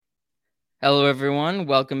Hello, everyone.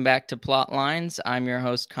 Welcome back to Plotlines. I'm your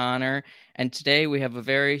host, Connor, and today we have a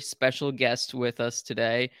very special guest with us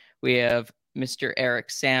today. We have Mr. Eric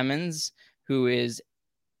Sammons, who is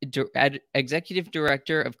Executive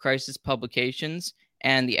Director of Crisis Publications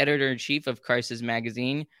and the Editor-in-Chief of Crisis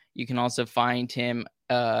Magazine. You can also find him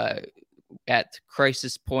at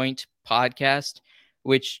Crisis Point Podcast,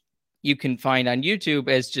 which you can find on YouTube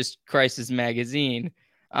as just Crisis Magazine.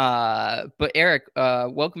 But Eric,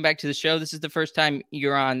 welcome back to the show. This is the first time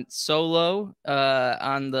you're on solo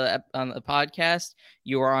on the podcast.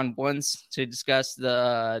 You were on once to discuss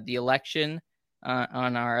the election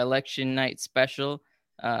on our election night special.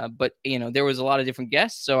 But there was a lot of different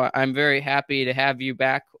guests, so I'm very happy to have you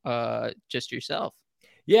back just yourself.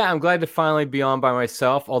 Yeah, I'm glad to finally be on by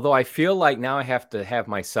myself, although I feel like now I have to have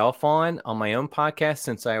myself on my own podcast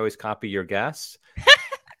since I always copy your guests.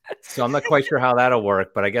 So I'm not quite sure how that'll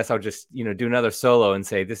work, but I guess I'll just, do another solo and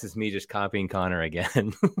say, this is me just copying Connor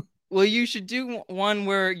again. Well, you should do one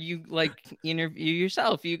where you interview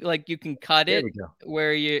yourself. You can cut it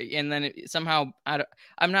where you, and then somehow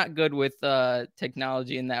I'm not good with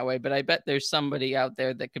technology in that way, but I bet there's somebody out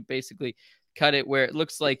there that could basically cut it where it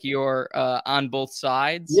looks like you're on both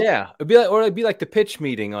sides. Yeah, it'd be like the pitch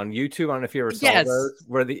meeting on YouTube. I don't know if you ever saw those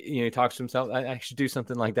where he talks to himself. I should do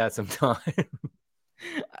something like that sometime.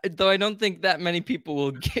 Though I don't think that many people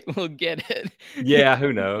will get it. Yeah,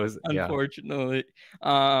 who knows? Unfortunately.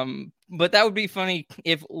 But that would be funny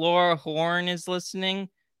if Laura Horn is listening.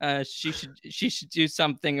 She should do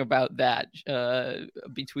something about that.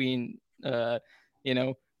 Between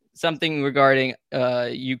something regarding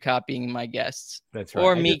you copying my guests. That's right.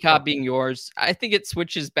 Or me copying yours. I think it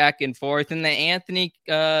switches back and forth, and then Anthony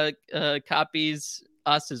copies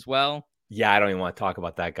us as well. Yeah, I don't even want to talk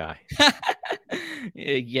about that guy.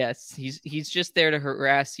 Yes, he's just there to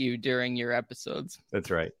harass you during your episodes. That's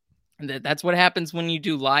right. That's what happens when you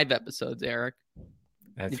do live episodes, Eric.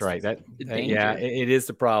 That's right. Yeah, it is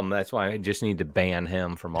the problem. That's why I just need to ban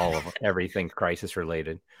him from all of everything crisis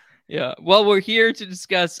related. Yeah. Well, we're here to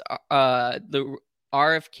discuss the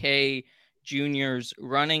RFK Jr.'s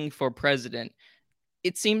running for president.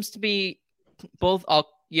 It seems to be both a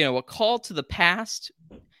call to the past,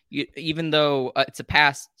 even though it's a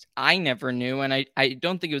past I never knew, and I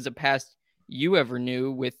don't think it was a past you ever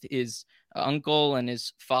knew, with his uncle and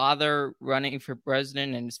his father running for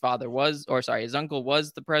president, and his uncle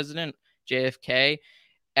was the president, JFK,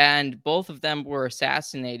 and both of them were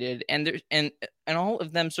assassinated, and all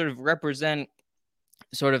of them sort of represent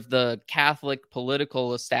sort of the Catholic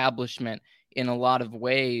political establishment in a lot of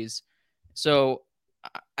ways. So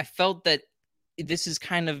I felt that this is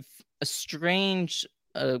kind of a strange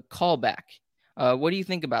callback. What do you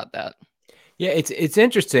think about that? Yeah, it's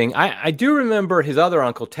interesting. I do remember his other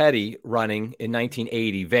uncle, Teddy, running in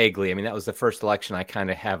 1980 vaguely. I mean, that was the first election I kind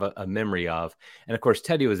of have a memory of. And of course,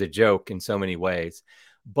 Teddy was a joke in so many ways.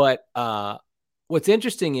 But what's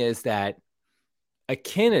interesting is that a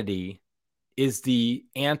Kennedy is the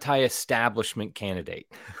anti-establishment candidate.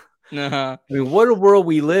 Uh-huh. I mean, what a world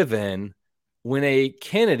we live in when a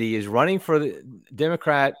Kennedy is running for the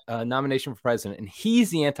Democrat nomination for president, and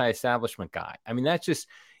he's the anti-establishment guy. I mean,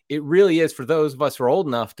 it really is, for those of us who are old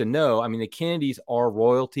enough to know. I mean, the Kennedys are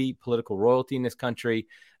royalty, political royalty in this country.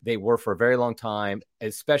 They were for a very long time,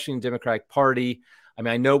 especially in the Democratic Party. I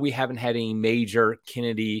mean, I know we haven't had any major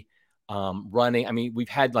Kennedy running. I mean, we've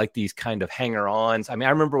had like these kind of hanger-ons. I mean,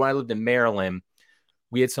 I remember when I lived in Maryland,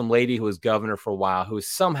 we had some lady who was governor for a while who was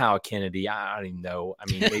somehow a Kennedy. I don't even know.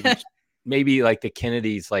 I mean, maybe like the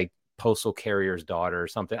Kennedy's like postal carrier's daughter or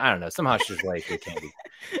something. I don't know. Somehow she's related to Kennedy.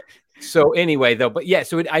 So anyway, though, but yeah,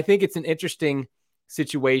 so I think it's an interesting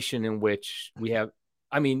situation in which we have,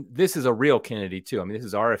 I mean, this is a real Kennedy too. I mean, this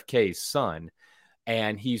is RFK's son,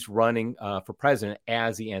 and he's running for president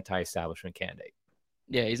as the anti-establishment candidate.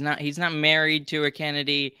 Yeah, he's not married to a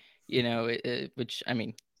Kennedy, which, I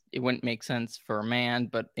mean, it wouldn't make sense for a man,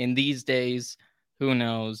 but in these days, who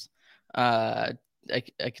knows? I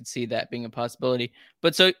could see that being a possibility.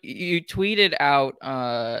 But so you tweeted out,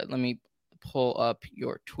 let me pull up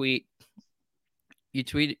your tweet. You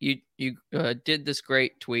did this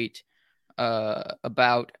great tweet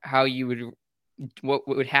about how what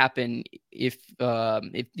would happen if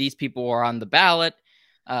these people were on the ballot.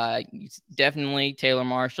 Definitely Taylor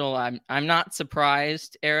Marshall. I'm not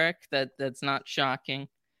surprised, Eric, that's not shocking.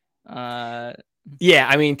 Yeah,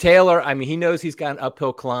 I mean, Taylor, I mean, he knows he's got an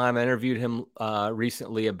uphill climb. I interviewed him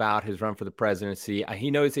recently about his run for the presidency. He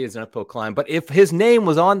knows he has an uphill climb. But if his name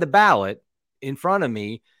was on the ballot in front of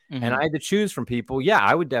me, mm-hmm. and I had to choose from people, yeah,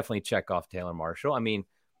 I would definitely check off Taylor Marshall. I mean,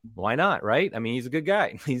 why not, right? I mean, he's a good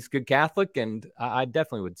guy. He's a good Catholic, and I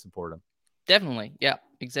definitely would support him. Definitely. Yeah,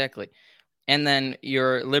 exactly. And then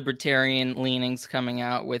your libertarian leanings coming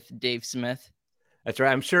out with Dave Smith. That's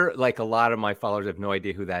right. I'm sure like a lot of my followers have no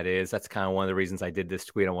idea who that is. That's kind of one of the reasons I did this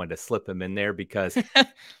tweet. I wanted to slip him in there because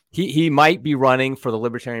he might be running for the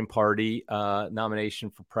Libertarian Party nomination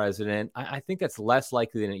for president. I think that's less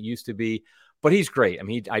likely than it used to be, but he's great. I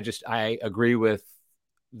mean, I agree with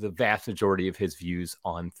the vast majority of his views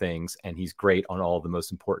on things, and he's great on all the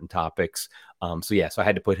most important topics. So I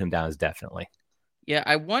had to put him down as definitely. Yeah,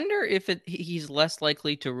 I wonder if he's less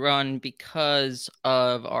likely to run because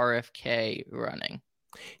of RFK running.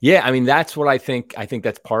 Yeah, I mean, that's what I think. I think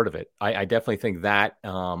that's part of it. I definitely think that.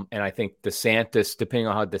 And I think DeSantis, depending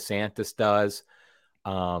on how DeSantis does,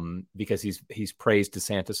 because he's praised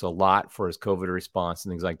DeSantis a lot for his COVID response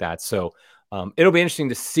and things like that. So it'll be interesting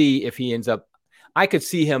to see if he ends up. I could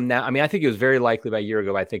see him now. I mean, I think it was very likely about a year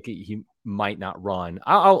ago. I think he might not run.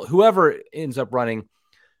 Whoever ends up running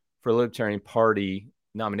for the Libertarian Party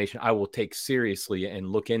nomination, I will take seriously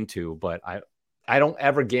and look into. But I don't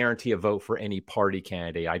ever guarantee a vote for any party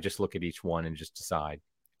candidate. I just look at each one and just decide.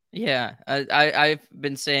 Yeah, I've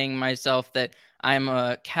been saying myself that I'm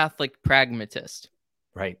a Catholic pragmatist.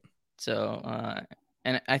 Right. So,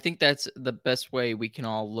 and I think that's the best way we can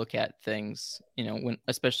all look at things,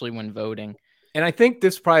 especially when voting. And I think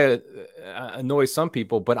this probably annoys some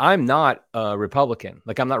people, but I'm not a Republican.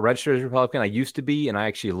 Like, I'm not registered as a Republican. I used to be, and I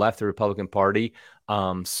actually left the Republican Party.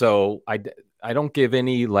 So I don't give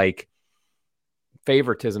any like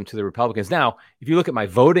favoritism to the Republicans. Now, if you look at my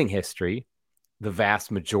voting history, the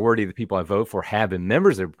vast majority of the people I vote for have been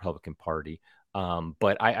members of the Republican Party.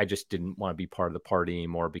 But I just didn't want to be part of the party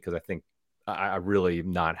anymore because I think I really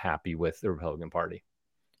am not happy with the Republican Party.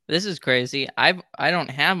 This is crazy. I don't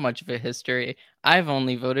have much of a history. I've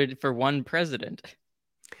only voted for one president.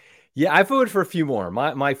 Yeah, I voted for a few more.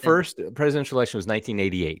 My first presidential election was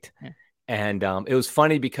 1988. Yeah. And it was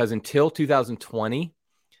funny because until 2020,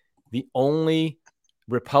 the only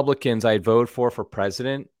Republicans I voted for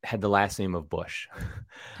president had the last name of Bush.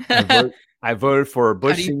 I voted for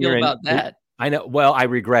Bush Senior. How do you feel about that? I know. Well, I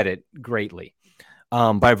regret it greatly.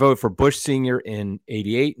 But I voted for Bush Sr. in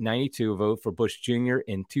 88, 92, vote for Bush Jr.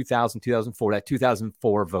 in 2000, 2004. That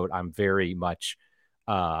 2004 vote, I'm very much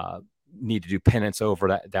need to do penance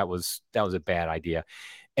over. That was a bad idea.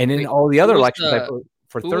 And in all the other elections, I voted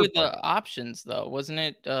for who were the options, though? Wasn't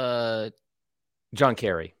it John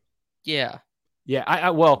Kerry? Yeah.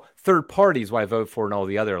 Yeah, well, third party is what I voted for in all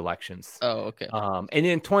the other elections. Oh, okay. And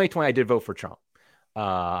in 2020, I did vote for Trump. But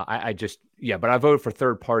I voted for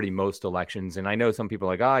third party most elections. And I know some people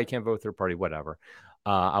are like, I can't vote third party, whatever.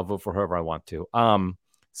 I'll vote for whoever I want to.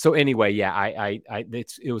 So anyway, yeah,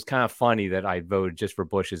 it was kind of funny that I voted just for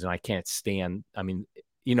Bush's, and I can't stand. I mean,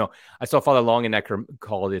 I saw Father Longenecker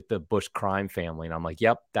called it the Bush crime family, and I'm like,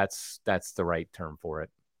 yep, that's the right term for it.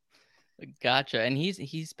 Gotcha. And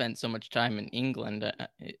he spent so much time in England,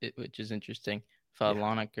 which is interesting. Father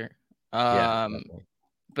Longenecker.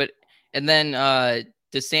 But and then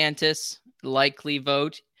DeSantis likely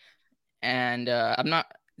vote, and I'm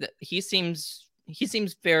not. He seems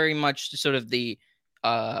very much sort of the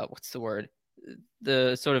what's the word?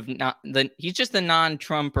 The sort of not the. He's just the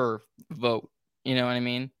non-Trumper vote. You know what I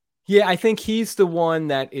mean? Yeah, I think he's the one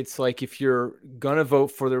that it's like if you're gonna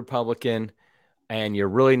vote for the Republican and you're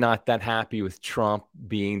really not that happy with Trump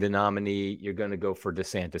being the nominee, you're going to go for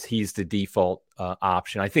DeSantis. He's the default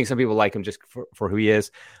option. I think some people like him just for who he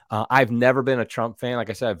is. I've never been a Trump fan. Like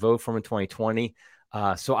I said, I voted for him in 2020.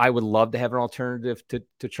 So I would love to have an alternative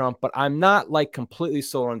to Trump, but I'm not like completely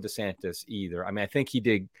sold on DeSantis either. I mean, I think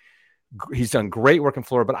he's done great work in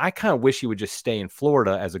Florida, but I kind of wish he would just stay in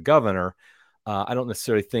Florida as a governor. I don't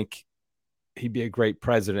necessarily think he'd be a great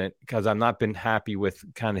president because I've not been happy with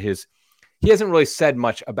kind of he hasn't really said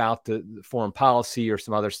much about the foreign policy or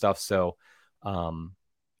some other stuff. So,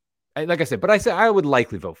 like I said, but I would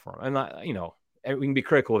likely vote for him. I'm not, we can be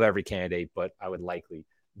critical of every candidate, but I would likely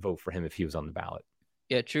vote for him if he was on the ballot.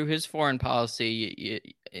 Yeah, true. His foreign policy,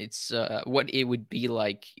 it's what it would be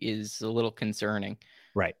like is a little concerning.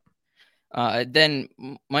 Right. Then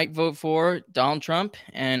might vote for Donald Trump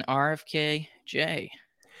and RFK-J.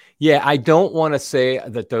 Yeah, I don't want to say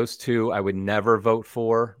that those two I would never vote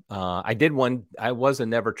for. I was a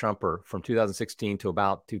never Trumper from 2016 to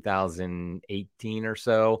about 2018 or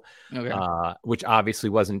so, which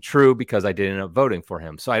obviously wasn't true because I did end up voting for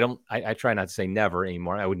him. So I try not to say never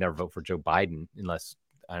anymore. I would never vote for Joe Biden unless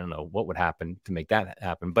I don't know what would happen to make that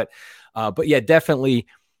happen. But yeah, definitely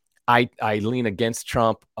I lean against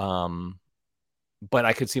Trump. But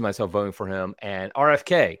I could see myself voting for him and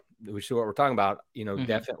RFK, which is what we're talking about,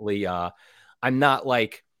 definitely. I'm not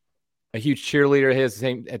like a huge cheerleader.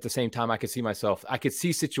 At the same time, I could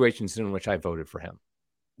see situations in which I voted for him.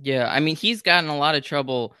 Yeah, I mean, he's gotten a lot of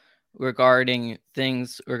trouble regarding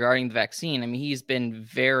the vaccine. I mean, he's been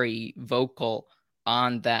very vocal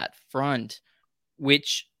on that front,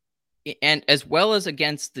 which, and as well as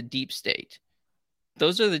against the deep state.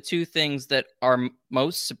 Those are the two things that are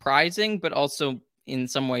most surprising, but also in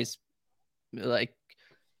some ways, like,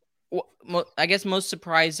 I guess most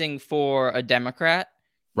surprising for a Democrat,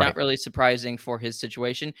 not Right. really surprising for his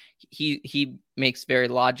situation. He makes very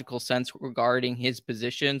logical sense regarding his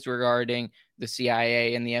positions regarding the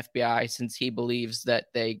CIA and the FBI, since he believes that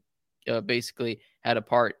they basically had a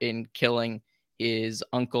part in killing his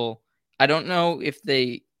uncle. I don't know if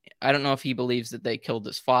he believes that they killed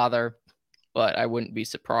his father, but I wouldn't be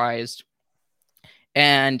surprised.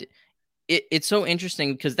 And it's so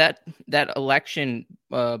interesting because that election,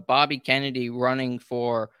 Bobby Kennedy running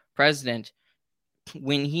for president,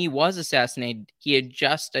 when he was assassinated, he had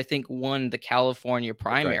just, I think, won the California That's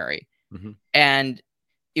right. primary, Mm-hmm. and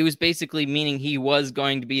it was basically meaning he was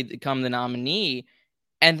going to become the nominee.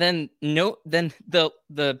 And then then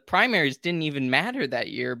the primaries didn't even matter that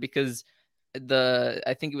year because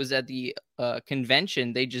I think it was at the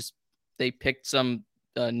convention they picked some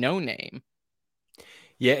no name.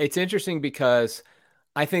 Yeah, it's interesting because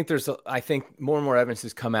I think more and more evidence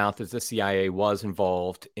has come out that the CIA was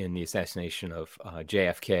involved in the assassination of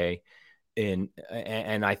JFK, and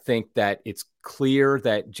I think that it's clear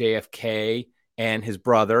that JFK and his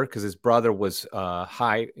brother, because his brother was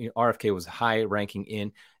RFK was high ranking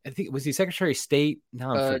in, I think, was he Secretary of State?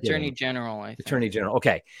 Now I'm Attorney forgetting. General, I think. Attorney General.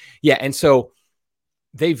 Okay, yeah, and so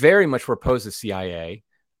they very much were opposed to the CIA.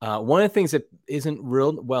 One of the things that isn't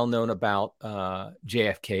real well known about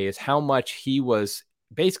JFK is how much he was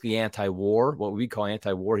basically anti-war, what we call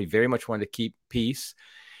anti-war. He very much wanted to keep peace.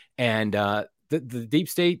 And the deep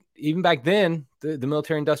state, even back then, the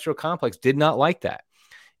military-industrial complex did not like that.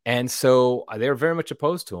 And so they were very much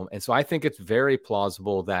opposed to him. And so I think it's very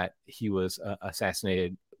plausible that he was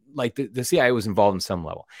assassinated. Like the CIA was involved in some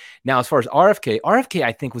level. Now, as far as RFK,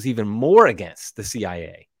 I think was even more against the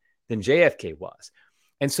CIA than JFK was.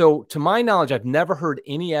 And so, to my knowledge, I've never heard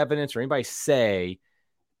any evidence or anybody say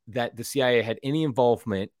that the CIA had any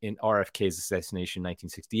involvement in RFK's assassination in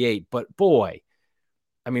 1968. But boy,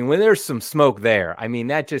 I mean, when there's some smoke there, I mean,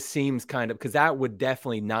 that just seems kind of, because that would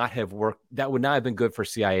definitely not have worked. That would not have been good for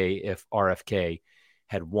CIA if RFK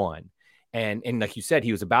had won. And like you said,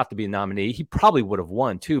 he was about to be a nominee. He probably would have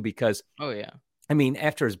won too, because, Oh yeah. I mean,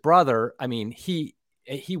 after his brother, I mean, he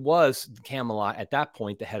was Camelot at that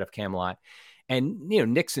point, the head of Camelot. And,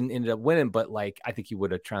 Nixon ended up winning, but like, I think he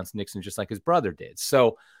would have trounced Nixon just like his brother did.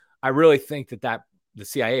 So I really think that the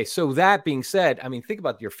CIA. So that being said, I mean, think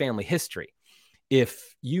about your family history.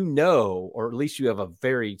 If or at least you have a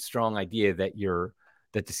very strong idea that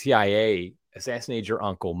the CIA assassinated your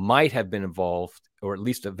uncle, might have been involved, or at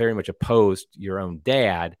least very much opposed your own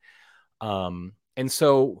dad. And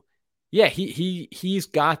so, yeah, he's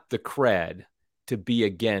got the cred to be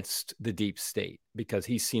against the deep state because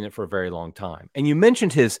he's seen it for a very long time. And you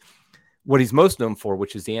mentioned what he's most known for,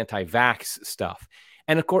 which is the anti-vax stuff.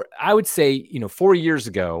 And of course, I would say, 4 years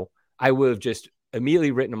ago, I would have just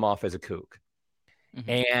immediately written him off as a kook.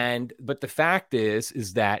 Mm-hmm. But the fact is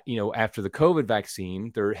that, after the COVID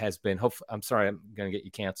vaccine, there has been I'm sorry, I'm going to get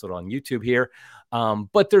you canceled on YouTube here.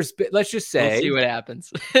 But let's just say, we'll see what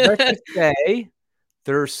happens. Let's just say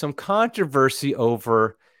there's some controversy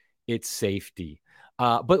over its safety.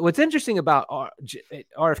 But what's interesting about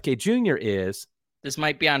RFK Jr. is, this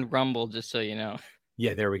might be on Rumble, just so you know.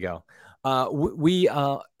 Yeah, there we go.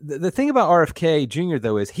 The thing about RFK Jr.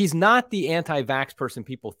 though is he's not the anti-vax person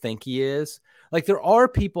people think he is. Like, there are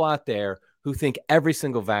people out there who think every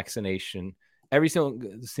single vaccine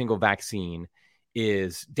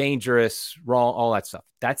is dangerous, wrong, all that stuff.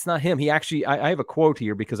 That's not him. He actually, I have a quote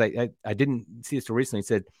here because I didn't see this till recently. He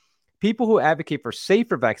said, "People who advocate for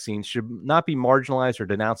safer vaccines should not be marginalized or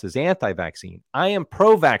denounced as anti-vaccine. I am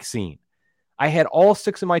pro-vaccine. I had all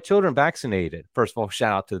 6 of my children vaccinated." First of all,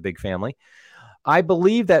 shout out to the big family. "I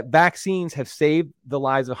believe that vaccines have saved the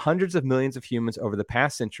lives of hundreds of millions of humans over the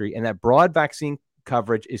past century, and that broad vaccine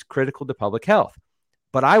coverage is critical to public health.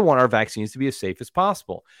 But I want our vaccines to be as safe as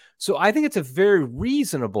possible." So I think it's a very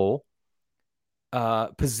reasonable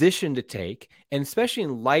position to take. And especially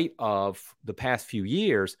in light of the past few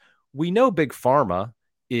years, we know Big Pharma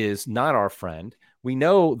is not our friend. We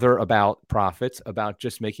know they're about profits, about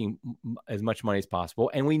just making as much money as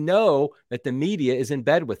possible. And we know that the media is in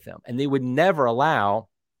bed with them, and they would never allow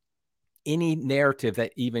any narrative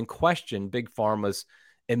that even questioned Big Pharma's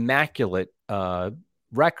immaculate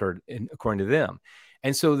record, according to them.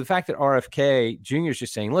 And so the fact that RFK Jr. is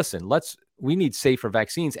just saying, listen, we need safer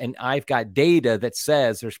vaccines. And I've got data that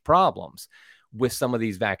says there's problems with some of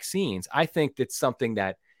these vaccines. I think that's something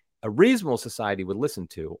that a reasonable society would listen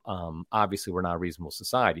to. Obviously, we're not a reasonable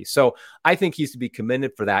society. So I think he's to be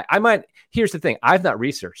commended for that. Here's the thing. I've not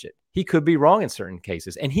researched it. He could be wrong in certain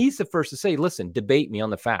cases. And he's the first to say, listen, debate me on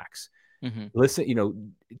the facts. Mm-hmm.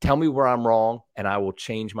 Listen, tell me where I'm wrong and I will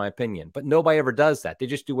change my opinion. But nobody ever does that. They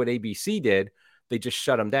just do what ABC did. They just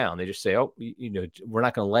shut them down. They just say, oh, we're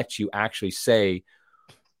not going to let you actually say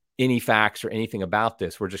any facts or anything about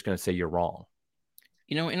this. We're just going to say you're wrong.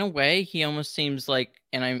 In a way, he almost seems like,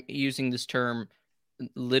 and I'm using this term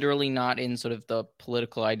literally not in sort of the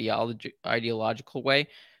political ideological way,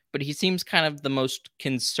 but he seems kind of the most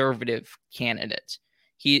conservative candidate.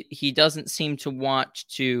 He doesn't seem to want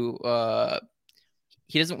to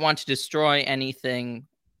he doesn't want to destroy anything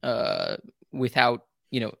without,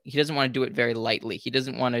 he doesn't want to do it very lightly. He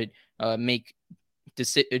doesn't want to make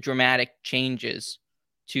dramatic changes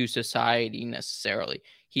to society necessarily.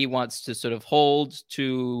 He wants to sort of hold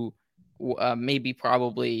to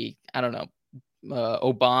probably, I don't know,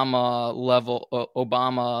 Obama level,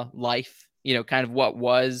 Obama life, kind of what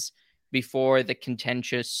was before the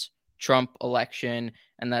contentious Trump election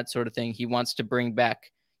and that sort of thing. He wants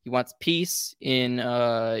peace in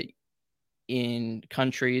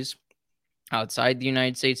countries outside the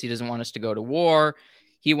United States. He doesn't want us to go to war.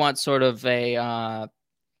 He wants sort of a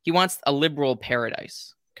liberal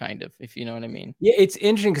paradise, kind of, if you know what I mean. Yeah, it's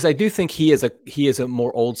interesting because I do think he is a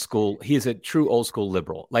more old school. He is a true old school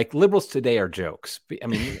liberal. Like liberals today are jokes. I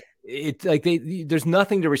mean, it's like there's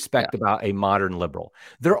nothing to respect about a modern liberal.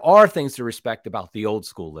 There are things to respect about the old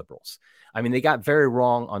school liberals. I mean, they got very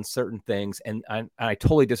wrong on certain things, and I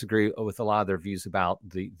totally disagree with a lot of their views about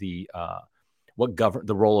the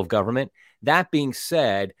role of government. That being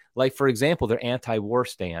said, like, for example, their anti-war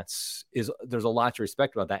stance there's a lot to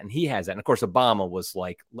respect about that. And he has that. And of course, Obama was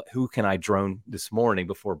like, who can I drone this morning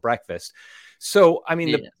before breakfast? So, I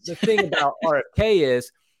mean, the thing about RFK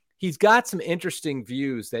is he's got some interesting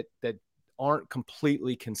views that aren't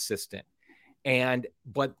completely consistent.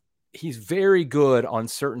 But he's very good on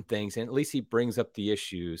certain things. And at least he brings up the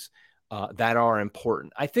issues that are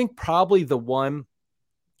important. I think probably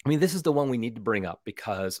this is the one we need to bring up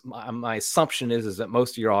because my assumption is that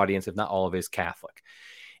most of your audience, if not all of it, is Catholic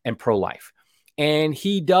and pro-life. And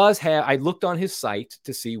he does I looked on his site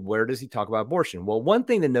to see where does he talk about abortion. Well, one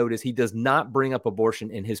thing to note is he does not bring up abortion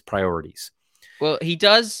in his priorities. Well, he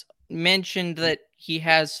does mention that he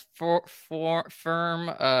has firm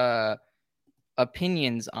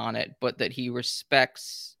opinions on it, but that he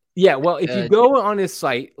respects. Yeah, well, if you go on his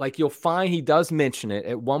site, like you'll find he does mention it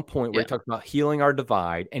at one point where he talks about healing our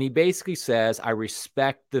divide. And he basically says, I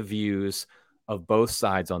respect the views of both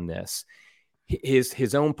sides on this.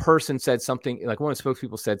 His own person said something, like one of the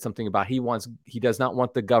spokespeople said something about he does not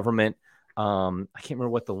want the government. I can't remember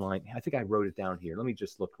what the line, I think I wrote it down here. Let me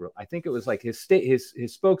just look real. I think it was like his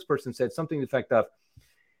spokesperson said something to the effect of,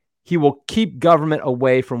 he will keep government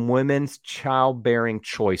away from women's childbearing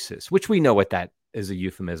choices, which we know what that is a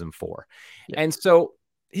euphemism for. Yeah. And so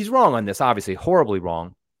he's wrong on this, obviously, horribly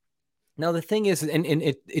wrong. Now, the thing is, and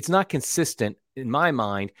it's not consistent in my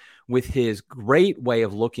mind with his great way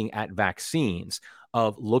of looking at vaccines,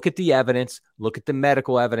 of look at the evidence, look at the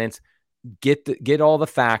medical evidence, get all the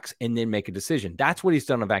facts, and then make a decision. That's what he's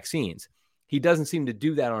done on vaccines. He doesn't seem to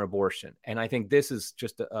do that on abortion. And I think this is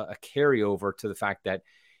just a carryover to the fact that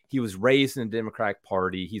he was raised in the Democratic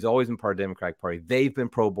Party. He's always been part of the Democratic Party. They've been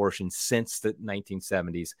pro-abortion since the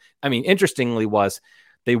 1970s. I mean, interestingly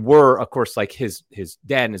they were, of course, like his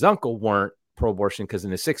dad and his uncle weren't pro-abortion because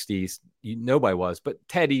in the 60s, nobody was. But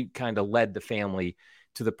Teddy kind of led the family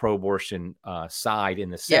to the pro-abortion side in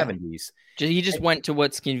the 70s. He just went to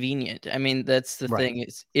what's convenient. I mean, that's the thing.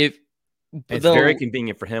 It's very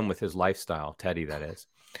convenient for him with his lifestyle, Teddy, that is.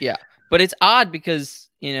 Yeah. But it's odd because,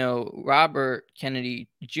 Robert Kennedy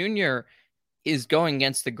Jr. is going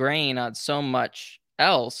against the grain on so much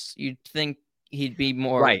else. You'd think he'd be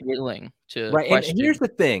more willing to question. And here's the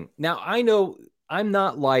thing. Now, I know I'm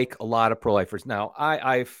not like a lot of pro-lifers. Now,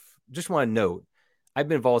 I just want to note, I've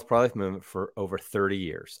been involved with the pro-life movement for over 30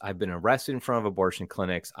 years. I've been arrested in front of abortion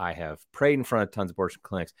clinics. I have prayed in front of tons of abortion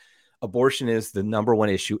clinics. Abortion is the number one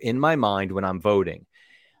issue in my mind when I'm voting.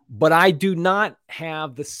 But I do not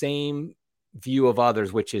have the same view of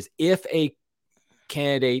others, which is if a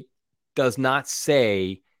candidate does not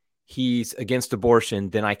say he's against abortion,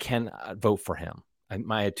 then I cannot vote for him.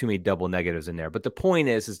 I had too many double negatives in there. But the point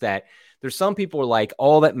is that there's some people who are like,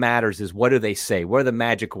 all that matters is what do they say? What are the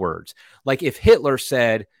magic words? Like if Hitler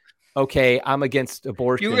said, okay, I'm against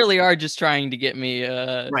abortion. You really are just trying to get me.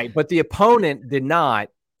 Right. But the opponent did not,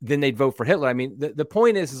 then they'd vote for Hitler. I mean, the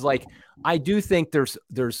point is like, I do think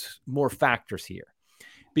there's more factors here.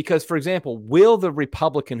 Because, for example, will the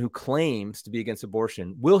Republican who claims to be against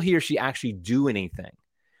abortion, will he or she actually do anything?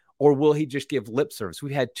 Or will he just give lip service?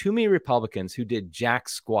 We've had too many Republicans who did jack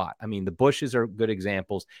squat. I mean, the Bushes are good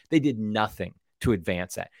examples. They did nothing to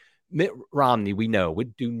advance that. Mitt Romney, we know,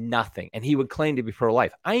 would do nothing. And he would claim to be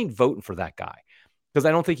pro-life. I ain't voting for that guy because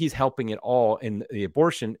I don't think he's helping at all in the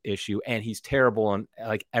abortion issue. And he's terrible on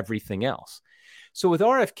like everything else. So with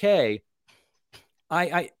RFK,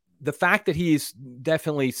 the fact that he's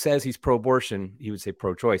definitely says he's pro-abortion, he would say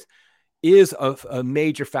pro-choice, is a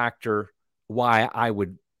major factor why I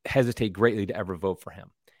would hesitate greatly to ever vote for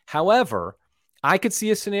him. However, I could see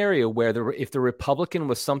a scenario where if the Republican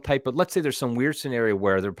was some type of, let's say there's some weird scenario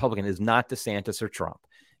where the Republican is not DeSantis or Trump,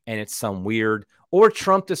 and it's some weird, or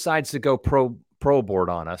Trump decides to go pro-abort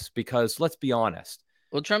on us, because let's be honest.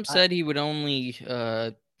 Well, Trump said he would only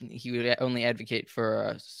advocate for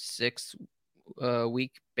a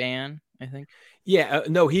 6-week ban, I think. Yeah,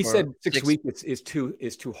 no, he said 6 weeks is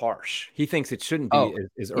too harsh. He thinks it shouldn't be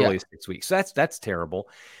as early as 6 weeks. So that's terrible.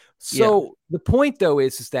 So the point though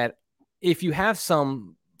is that if you have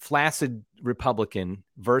some flaccid Republican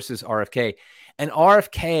versus RFK, and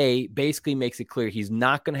RFK basically makes it clear he's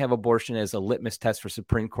not going to have abortion as a litmus test for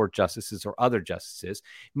Supreme Court justices or other justices,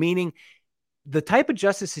 meaning the type of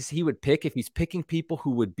justices he would pick, if he's picking people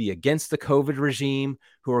who would be against the COVID regime,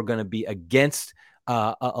 who are going to be against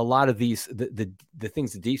a lot of these, the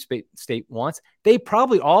things the deep state wants, they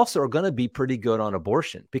probably also are going to be pretty good on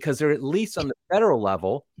abortion, because they're at least on the federal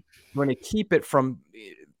level going to keep it from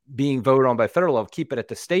being voted on by federal level, keep it at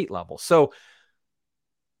the state level. So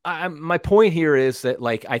my point here is that,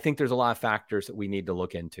 like, I think there's a lot of factors that we need to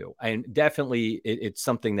look into, and definitely it's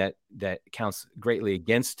something that counts greatly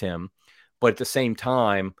against him. But at the same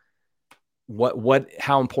time,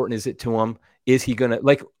 how important is it to him? Is he going to,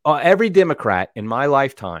 like, every Democrat in my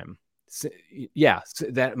lifetime,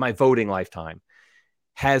 that my voting lifetime,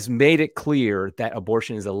 has made it clear that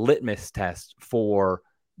abortion is a litmus test for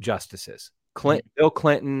justices. Bill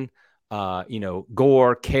Clinton,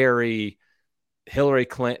 Gore, Kerry, Hillary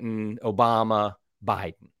Clinton, Obama,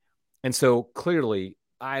 Biden. And so clearly,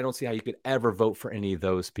 I don't see how you could ever vote for any of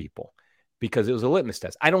those people, because it was a litmus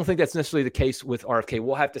test. I don't think that's necessarily the case with RFK.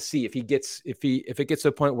 We'll have to see if it gets to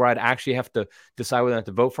a point where I'd actually have to decide whether or not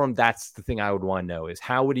to vote for him. That's the thing I would want to know, is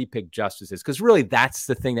how would he pick justices? Because really, that's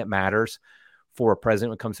the thing that matters for a president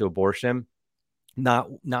when it comes to abortion, not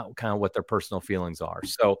kind of what their personal feelings are.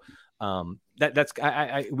 So I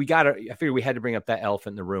figured we had to bring up that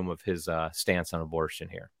elephant in the room of his stance on abortion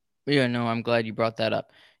here. Yeah, no, I'm glad you brought that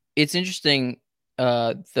up. It's interesting,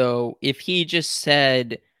 though, if he just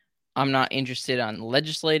said, I'm not interested on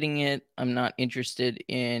legislating it, I'm not interested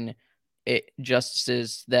in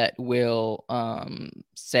justices that will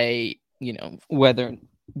say, whether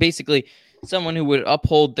basically someone who would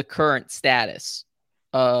uphold the current status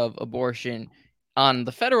of abortion on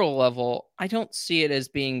the federal level, I don't see it as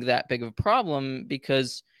being that big of a problem,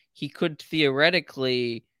 because he could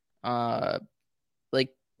theoretically,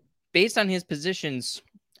 based on his positions,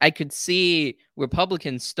 I could see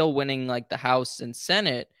Republicans still winning like the House and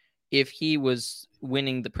Senate if he was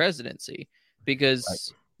winning the presidency,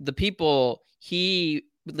 because the people the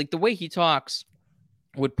way he talks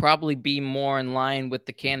would probably be more in line with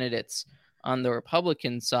the candidates on the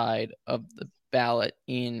Republican side of the ballot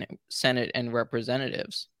in Senate and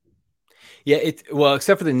representatives. Yeah,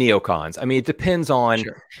 except for the neocons. I mean, it depends on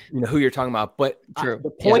who you're talking about. But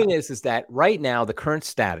the point is that right now the current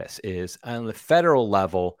status is, on the federal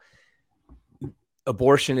level,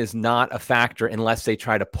 abortion is not a factor unless they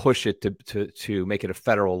try to push it to make it a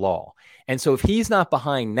federal law. And so if he's not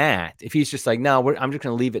behind that, if he's just like, no, I'm just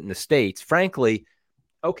going to leave it in the states, frankly,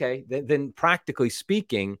 okay, then practically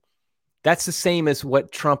speaking, that's the same as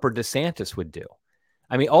what Trump or DeSantis would do.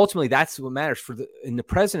 I mean, ultimately, that's what matters in the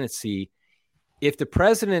presidency. If the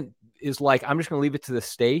president is like, I'm just going to leave it to the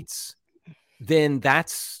states, then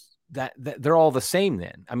that they're all the same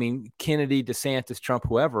then. I mean, Kennedy, DeSantis, Trump,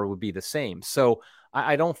 whoever would be the same. So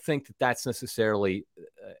I don't think that that's necessarily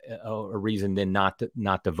a reason then not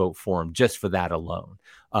to vote for him just for that alone.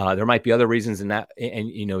 There might be other reasons in that, and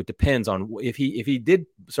it depends on if he did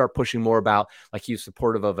start pushing more about, like, he's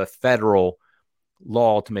supportive of a federal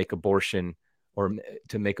law to make abortion or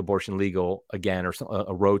to make abortion legal again, or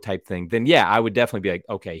a Roe type thing, then yeah, I would definitely be like,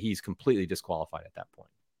 okay, he's completely disqualified at that point.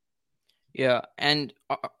 Yeah, and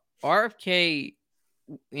RFK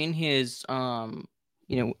in his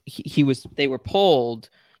they were polled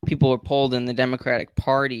people were polled in the Democratic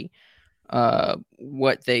Party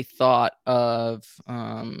what they thought of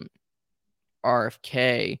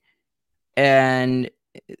RFK, and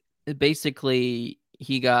basically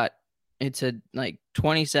it's a like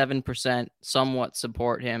 27% somewhat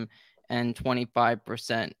support him and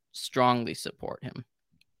 25% strongly support him.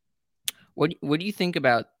 What do you think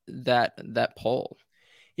about that poll?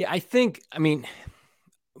 Yeah, I mean,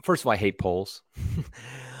 first of all, I hate polls.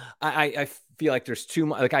 I feel like there's too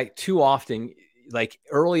much, like too often, like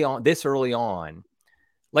early on,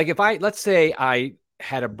 like if let's say I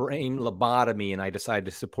had a brain lobotomy and I decided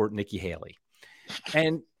to support Nikki Haley,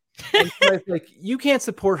 and like, you can't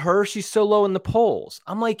support her, she's so low in the polls.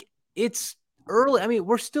 I'm like, it's early. I mean,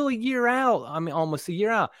 we're still a year out. I mean, almost a year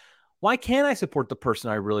out. Why can't I support the person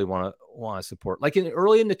I really want to support? Like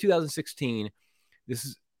early in the 2016,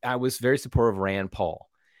 I was very supportive of Rand Paul.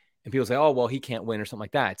 And people say, oh, well, he can't win or something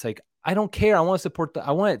like that. It's like, I don't care. I want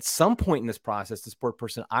at some point in this process to support a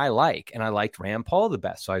person I like. And I liked Rand Paul the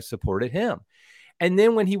best. So I supported him. And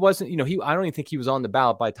then when he wasn't, I don't even think he was on the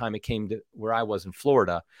ballot by the time it came to where I was in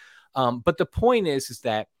Florida. But the point is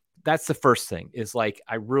that that's the first thing, is like,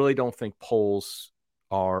 I really don't think polls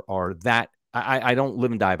are that. I don't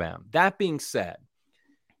live and die by them. That being said,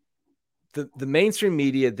 the mainstream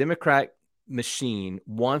media, Democrat machine,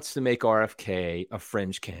 wants to make RFK a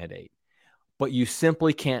fringe candidate, but you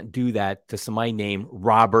simply can't do that to somebody named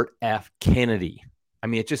Robert F. Kennedy. I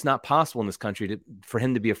mean, it's just not possible in this country for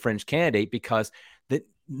him to be a fringe candidate, because the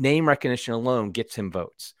name recognition alone gets him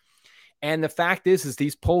votes. And the fact is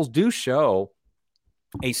these polls do show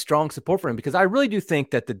a strong support for him, because I really do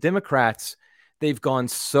think that the Democrats, they've gone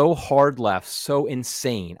so hard left, so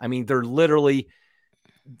insane. I mean, they're literally,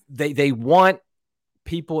 they want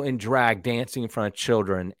people in drag dancing in front of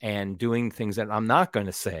children and doing things that I'm not going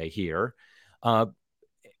to say here. That's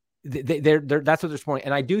what they're supporting.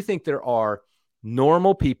 And I do think there are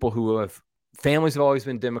normal people who have families have always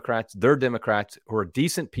been Democrats. They're Democrats who are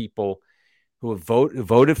decent people who have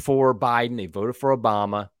voted for Biden. They voted for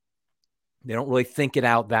Obama. They don't really think it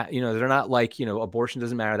out that, they're not like, abortion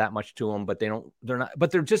doesn't matter that much to them, but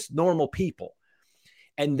they're just normal people.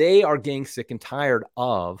 And they are getting sick and tired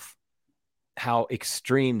of how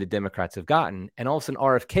extreme the Democrats have gotten. And all of a sudden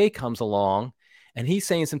RFK comes along and he's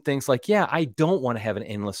saying some things like, yeah, I don't want to have an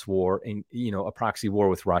endless war and, a proxy war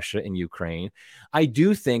with Russia and Ukraine. I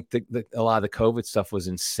do think that a lot of the COVID stuff was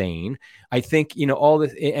insane. I think, all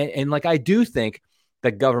this, and like, I do think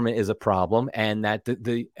that government is a problem, and that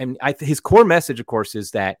his core message, of course,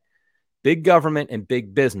 is that big government and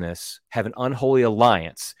big business have an unholy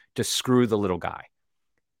alliance to screw the little guy.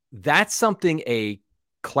 That's something a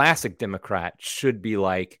classic Democrat should be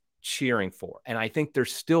like cheering for. And I think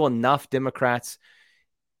there's still enough Democrats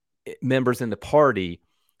members in the party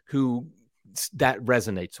who that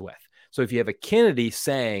resonates with. So if you have a Kennedy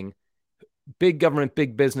saying big government,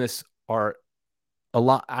 big business are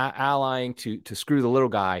allying to screw the little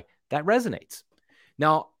guy, that resonates.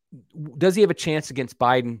 Now, does he have a chance against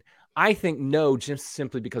Biden? I think no, just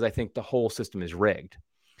simply because I think the whole system is rigged.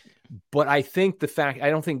 But I think I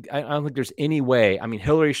don't think there's any way. I mean,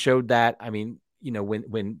 Hillary showed that. I mean,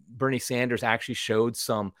 when Bernie Sanders actually showed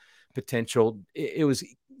some potential, it was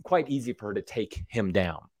quite easy for her to take him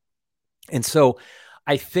down. And so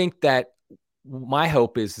I think that my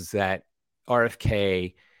hope is that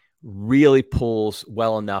RFK really pulls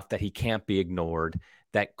well enough that he can't be ignored,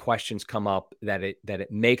 that questions come up, that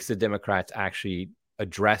it makes the Democrats actually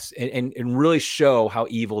address and really show how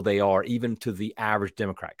evil they are, even to the average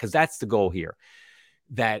Democrat. Because that's the goal here,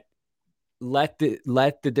 that let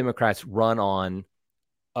the Democrats run on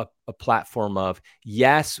a platform of,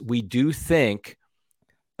 yes, we do think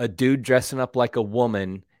a dude dressing up like a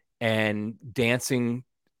woman and dancing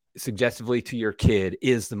suggestively to your kid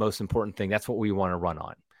is the most important thing. That's what we want to run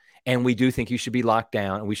on. And we do think you should be locked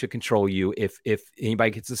down, and we should control you if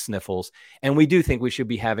anybody gets the sniffles. And we do think we should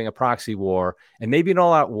be having a proxy war and maybe an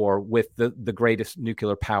all-out war with the greatest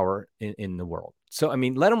nuclear power in the world. So, I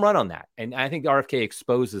mean, let them run on that. And I think RFK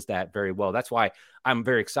exposes that very well. That's why I'm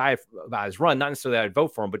very excited about his run. Not necessarily that I'd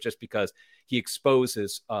vote for him, but just because he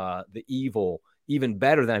exposes the evil even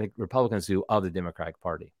better than I think Republicans do of the Democratic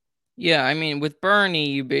Party. Yeah, I mean, with Bernie,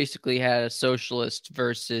 you basically had a socialist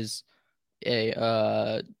versus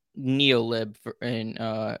a neolib in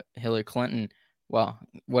Hillary Clinton. Well,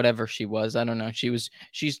 whatever she was, I don't know. She's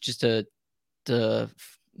just a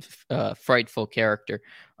frightful character.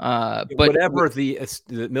 But whatever the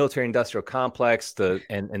military-industrial complex,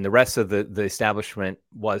 and the rest of the establishment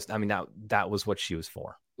was, I mean, that was what she was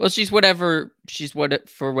for. Well, she's whatever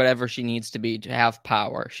she needs to be to have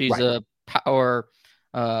power. She's right. a power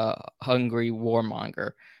hungry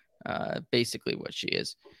warmonger, basically what she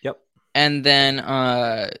is. Yep. And then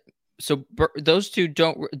those two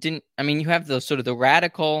didn't. I mean, you have the sort of the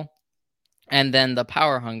radical, and then the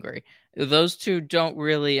power hungry. Those two don't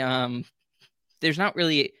really. There's not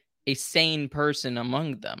really a sane person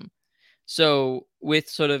among them. So with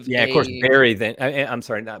sort of Yeah, of course, Barry then, I'm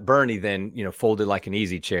sorry, not Bernie then, folded like an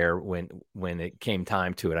easy chair when it came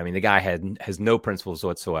time to it. I mean, the guy has no principles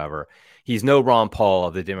whatsoever. He's no Ron Paul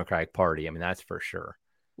of the Democratic Party. I mean, that's for sure.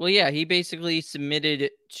 Well, yeah, he basically submitted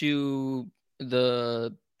to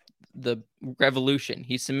the revolution.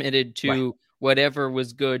 He submitted to Right. whatever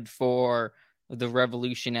was good for the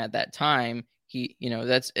revolution at that time. He,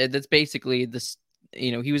 that's basically this.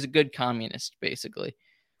 He was a good communist, basically.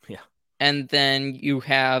 Yeah. And then you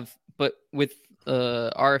have, but with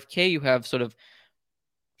RFK, you have sort of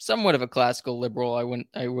somewhat of a classical liberal. I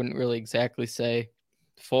wouldn't really exactly say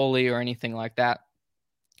fully or anything like that,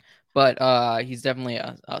 but he's definitely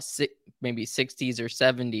a maybe 60s or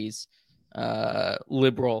 70s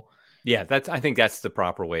liberal. Yeah, I think that's the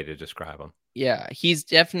proper way to describe him. Yeah, he's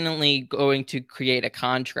definitely going to create a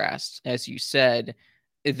contrast, as you said,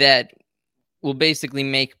 that will basically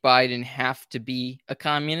make Biden have to be a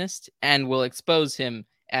communist and will expose him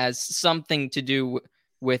as something to do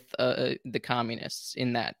with the communists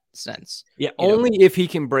in that sense. Yeah, only if he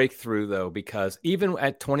can break through, though, because even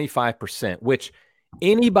at 25%, which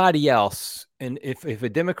anybody else, and if a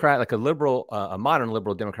Democrat, like a liberal, a modern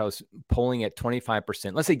liberal Democrat was polling at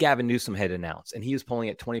 25%, let's say Gavin Newsom had announced and he was polling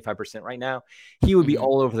at 25% right now, he would be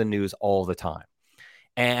all over the news all the time.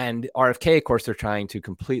 And RFK, of course, they're trying to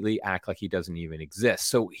completely act like he doesn't even exist.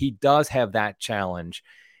 So he does have that challenge.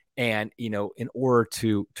 And, in order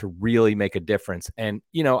to really make a difference. And,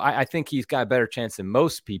 I think he's got a better chance than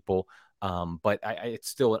most people. But it's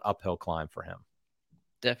still an uphill climb for him.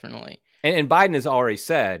 Definitely. And Biden has already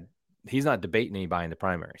said he's not debating anybody in the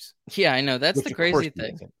primaries. Yeah, I know. That's the crazy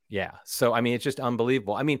thing. Yeah. So, I mean, it's just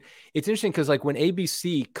unbelievable. I mean, it's interesting because like when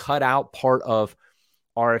ABC cut out part of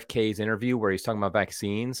RFK's interview where he's talking about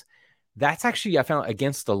vaccines, that's actually, I found,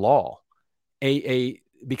 against the law.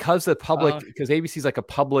 Because the public, because ABC is like a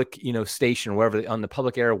public, station, wherever on the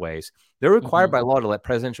public airways, they're required by law to let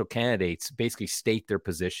presidential candidates basically state their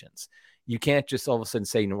positions. You can't just all of a sudden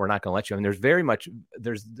say, no, we're not going to let you. I mean,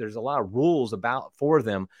 there's a lot of rules for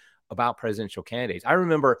them about presidential candidates. I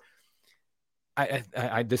remember,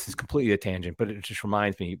 this is completely a tangent, but it just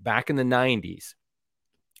reminds me, back in the 90s,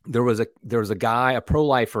 there was a guy, a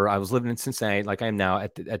pro-lifer. I was living in Cincinnati, like I am now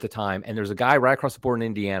at the time, and there's a guy right across the border in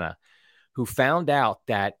Indiana who found out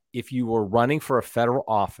that if you were running for a federal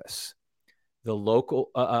office, the local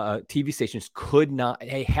TV stations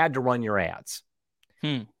they had to run your ads.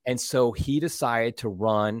 And so he decided to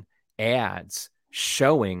run ads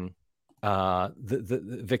showing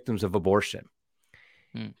the victims of abortion.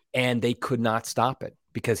 And they could not stop it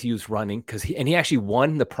because he was running, he actually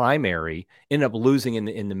won the primary, ended up losing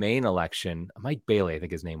in the main election. Mike Bailey, I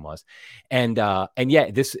think his name was. And I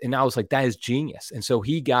was like, that is genius. And so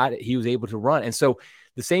he was able to run. And so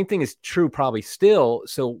the same thing is true probably still.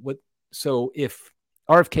 So if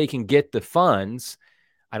RFK can get the funds,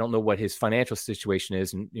 I don't know what his financial situation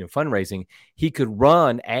is and fundraising, he could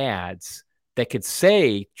run ads that could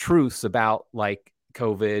say truths about like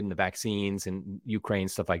COVID and the vaccines and Ukraine,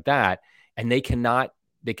 stuff like that. And they cannot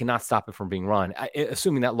stop it from being run.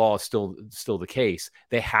 Assuming that law is still the case,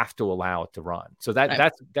 they have to allow it to run. So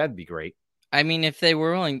that'd be great. I mean, if they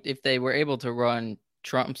were able to run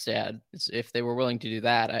Trump's ads, if they were willing to do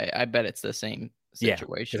that, I bet it's the same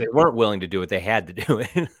situation. Yeah, if they weren't willing to do it, they had to do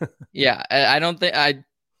it. Yeah, I don't think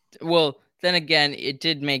well, then again, it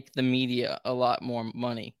did make the media a lot more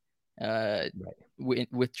money. Right.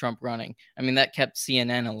 With Trump running. I mean, that kept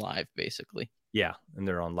CNN alive, basically. Yeah, and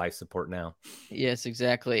they're on life support now. Yes,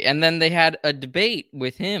 exactly. And then they had a debate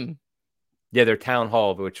with him. Yeah, their town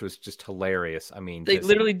hall, which was just hilarious. I mean, they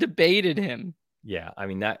literally debated him. Yeah, I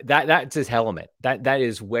mean that's his element. That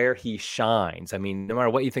is where he shines. I mean, no matter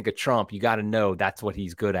what you think of Trump, you got to know that's what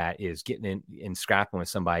he's good at, is getting in and scrapping with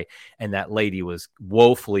somebody. And that lady was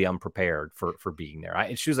woefully unprepared for being there.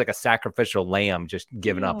 She was like a sacrificial lamb, just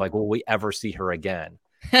giving up. Like, will we ever see her again?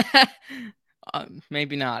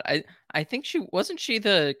 Maybe not. I think she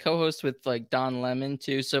the co-host with like Don Lemon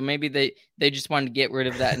too. So maybe they just wanted to get rid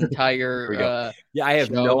of that entire. Yeah, I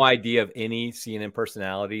have no idea of any CNN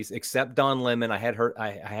personalities except Don Lemon. I have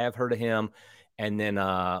heard of him, and then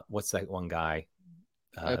what's that one guy?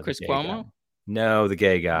 Chris Cuomo? Guy. No, the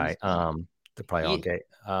gay guy. They're probably all gay.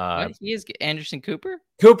 What? He is Anderson Cooper?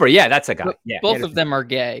 Cooper, yeah, that's a guy. Yeah, Both of Anderson. them are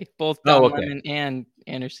gay. Both Oh, Don okay. Lemon and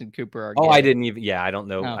Anderson Cooper are Oh, gay. I didn't even. Yeah, I don't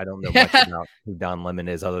know. Oh. I don't know much about who Don Lemon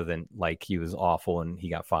is, other than like he was awful and he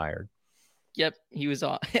got fired. Yep, he was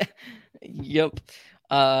all. Yep.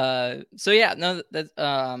 So yeah, no, that's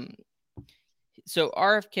So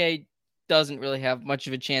RFK doesn't really have much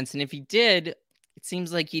of a chance, and if he did, it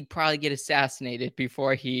seems like he'd probably get assassinated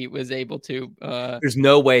before he was able to. There's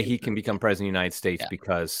no way he can become president of the United States Yeah.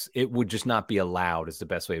 because it would just not be allowed. Is the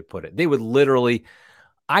best way to put it. They would literally.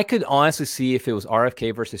 I could honestly see if it was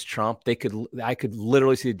RFK versus Trump. I could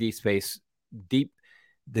literally see the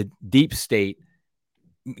deep state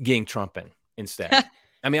getting Trump in instead.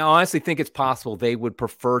 I mean, I honestly think it's possible they would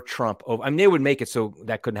prefer Trump over. I mean, they would make it so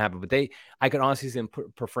that couldn't happen, but I could honestly see them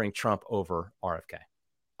preferring Trump over RFK.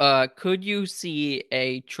 Could you see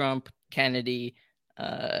a Trump Kennedy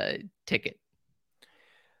ticket?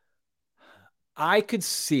 I could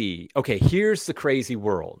see. Okay, here's the crazy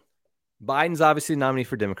world. Biden's obviously the nominee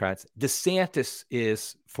for Democrats. DeSantis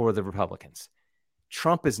is for the Republicans.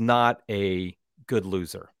 Trump is not a good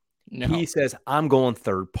loser. No. He says, I'm going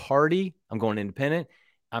third party. I'm going independent.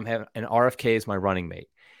 I'm having an RFK as my running mate.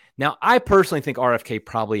 Now, I personally think RFK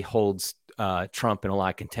probably holds Trump in a lot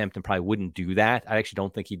of contempt and probably wouldn't do that. I actually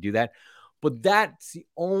don't think he'd do that. But that's the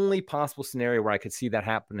only possible scenario where I could see that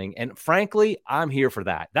happening. And frankly, I'm here for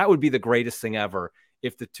that. That would be the greatest thing ever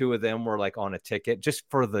if the two of them were like on a ticket, just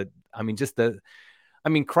for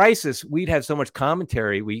crisis. We'd have so much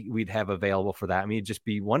commentary we'd have available for that. I mean, it'd just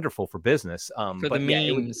be wonderful for business. For the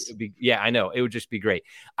memes. I know it would just be great.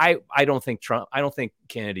 I don't think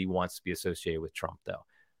Kennedy wants to be associated with Trump though.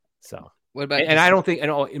 So what about? And I don't think,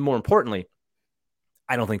 and more importantly,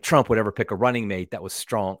 I don't think Trump would ever pick a running mate that was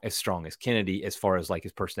strong as Kennedy, as far as like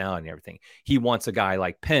his personality and everything. He wants a guy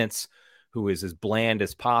like Pence, who is as bland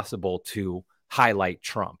as possible to highlight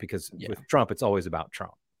Trump, because with Trump, it's always about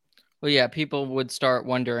Trump. Well, yeah, people would start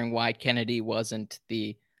wondering why Kennedy wasn't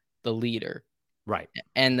the leader. Right.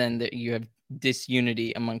 And then you have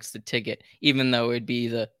disunity amongst the ticket, even though it'd be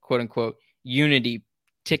the quote unquote unity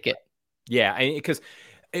ticket. Yeah. Because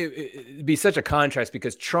it'd be such a contrast,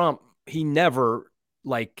 because Trump, he never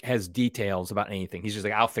like has details about anything. He's just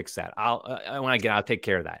like, I'll fix that. When I get out, I'll take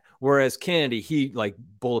care of that. Whereas Kennedy, he like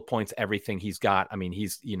bullet points everything he's got. I mean,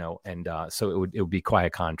 he's, so it would be quite a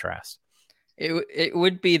contrast. It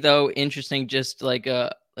would be though interesting, just like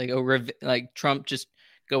Trump just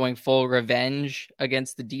going full revenge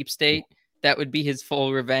against the deep state. That would be his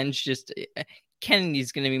full revenge. Just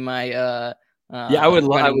Kennedy's going to be my I would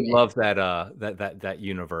love that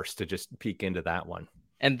universe to just peek into that one.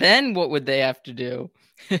 And then what would they have to do?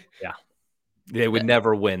 Yeah, they would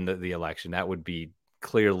never win the election. That would be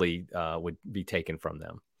clearly would be taken from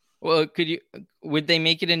them. Well, would they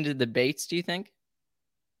make it into debates, do you think?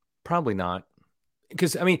 Probably not.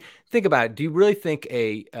 Because, I mean, think about it. Do you really think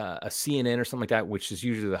a CNN or something like that, which is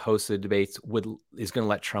usually the host of the debates, is going to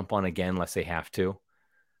let Trump on again unless they have to?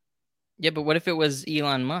 Yeah, but what if it was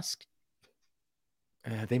Elon Musk?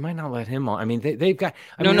 They might not let him on. I mean, they've got...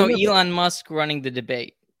 Elon Musk running the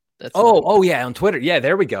debate. That's yeah, on Twitter. Yeah,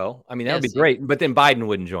 there we go. I mean, that would be great. But then Biden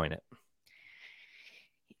wouldn't join it.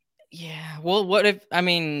 Yeah, well, what if... I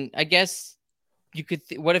mean, I guess... You could.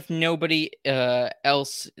 What if nobody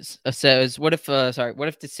else says? What if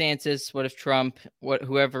DeSantis? What if Trump?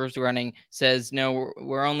 Whoever's running says no?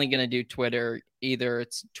 We're only going to do Twitter. Either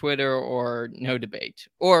it's Twitter or no debate,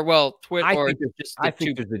 or Twitter. I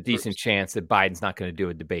think there's a decent chance that Biden's not going to do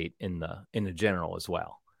a debate in the general as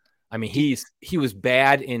well. I mean, he was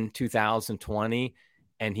bad in 2020,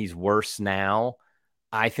 and he's worse now.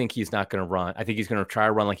 I think he's not going to run. I think he's going to try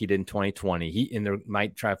to run like he did in 2020. And there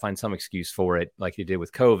might try to find some excuse for it, like he did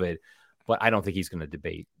with COVID. But I don't think he's going to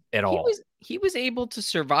debate at all. He was able to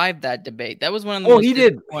survive that debate. That was one of the most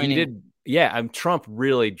disappointing. He did. Yeah, Trump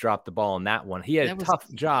really dropped the ball on that one. He had a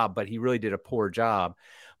tough job, but he really did a poor job.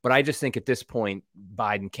 But I just think at this point,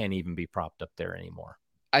 Biden can't even be propped up there anymore.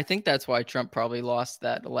 I think that's why Trump probably lost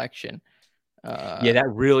that election. That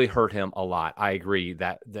really hurt him a lot. I agree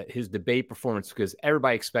that his debate performance, because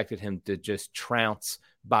everybody expected him to just trounce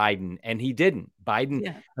Biden, and he didn't. Biden,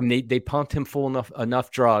 yeah. I mean, they pumped him full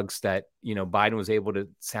enough drugs that, Biden was able to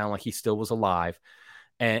sound like he still was alive.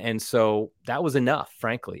 And so that was enough,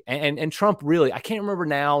 frankly. And Trump really, I can't remember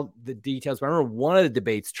now the details, but I remember one of the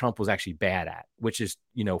debates Trump was actually bad at, which is,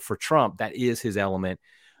 for Trump, that is his element.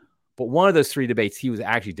 But one of those three debates, he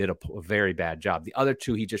did a very bad job. The other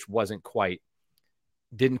two, he just wasn't quite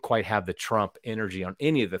didn't quite have the Trump energy on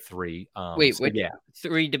any of the three. Wait, So yeah,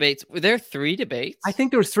 3 debates? Were there 3 I debates?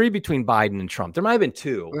 think there was 3 between Biden and Trump. There might have been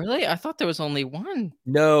 2. Really? I thought there was only one.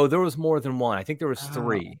 No, there was more than one. I think there was Oh,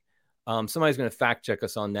 3. Somebody's going to fact check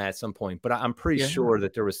us on that at some point, but I'm pretty yeah. sure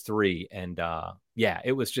that there was 3. And yeah,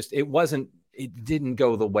 it didn't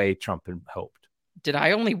go the way Trump had hoped. Did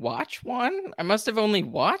I only watch one? I must have only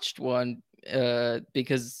watched one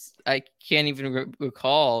because I can't even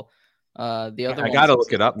recall the other I got ones to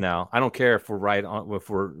look it up existing. now. I don't care if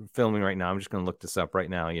we're filming right now. I'm just going to look this up right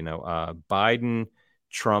now. Biden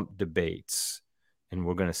Trump debates, and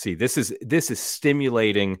we're going to see. This is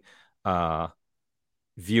stimulating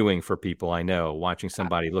viewing for people. I know, watching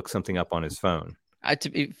somebody look something up on his phone. To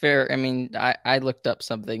be fair, I mean, I looked up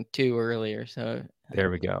something too earlier, so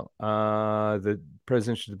There we go. The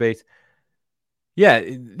presidential debates. Yeah,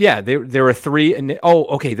 yeah. There were 3.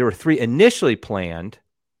 Okay. There were 3 initially planned.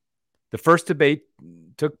 The first debate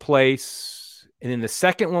took place, and then the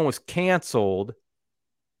second one was canceled.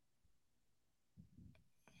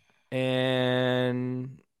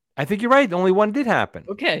 And I think you're right. The only one did happen.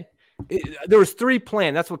 okay. There was 3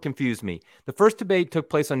 planned. That's what confused me. The first debate took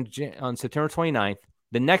place on September 29th.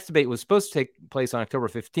 The next debate was supposed to take place on October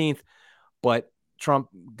 15th, but Trump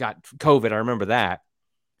got COVID. I remember that.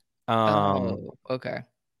 Oh, okay.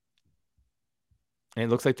 And it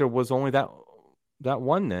looks like there was only that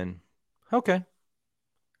one then. Okay.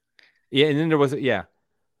 Yeah, and then there was yeah.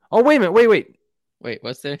 Oh, wait a minute. Wait. Wait,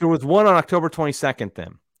 what's there? There was one on October 22nd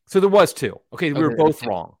then. So there was 2. Okay, we were both Okay.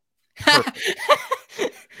 wrong. Perfect.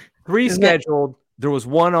 3 Isn't that scheduled. There was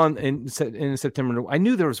one in September. I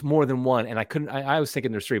knew there was more than one, and I couldn't. I was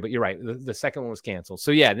thinking there's 3, but you're right. The second one was canceled.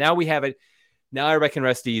 So yeah, now we have it. Now everybody can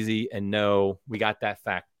rest easy and know we got that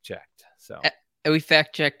fact checked. So we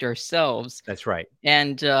fact checked ourselves that's right.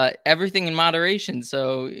 and everything in moderation.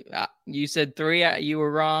 So you said 3, you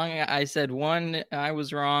were wrong. I said 1, I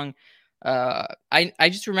was wrong. I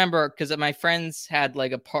just remember because my friends had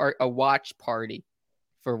like a watch party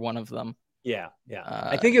for one of them. Yeah.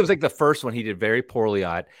 I think it was like the first one he did very poorly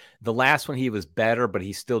at. The last one he was better, but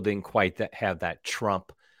he still didn't quite have that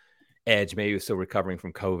Trump edge. Maybe he was still recovering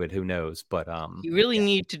from COVID. Who knows? But you really yeah.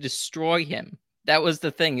 need to destroy him. That was the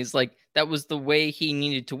thing. Is like that was the way he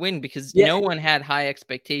needed to win because Yeah. no one had high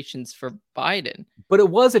expectations for Biden. But it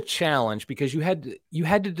was a challenge because you had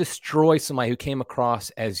to destroy somebody who came across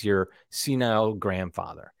as your senile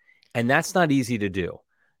grandfather, and that's not easy to do.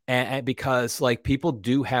 And because like people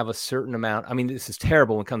do have a certain amount. I mean, this is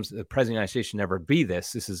terrible when it comes to the president of the United States should never be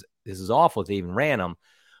this. This is awful to even ran him.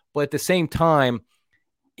 But at the same time,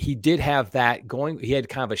 he did have that going. He had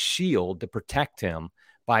kind of a shield to protect him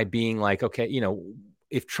by being like, okay,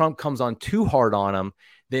 if Trump comes on too hard on him,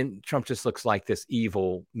 then Trump just looks like this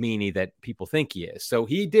evil meanie that people think he is. So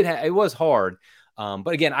he did. It was hard.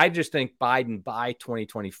 But again, I just think Biden by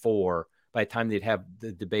 2024, by the time they'd have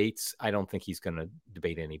the debates, I don't think he's going to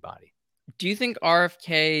debate anybody. Do you think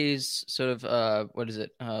RFK's sort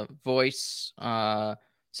of voice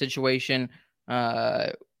situation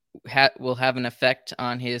will have an effect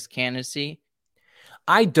on his candidacy?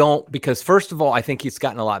 I don't, because first of all, I think he's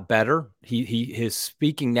gotten a lot better. His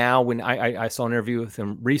speaking now. When I saw an interview with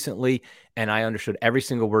him recently, and I understood every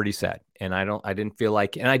single word he said, and I didn't feel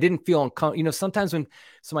uncomfortable. Sometimes when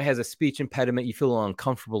somebody has a speech impediment, you feel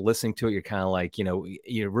uncomfortable listening to it. You're kind of like,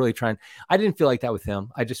 you're really trying. I didn't feel like that with him.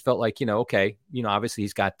 I just felt like, okay, obviously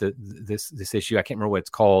he's got this issue. I can't remember what it's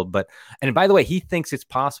called, and by the way, he thinks it's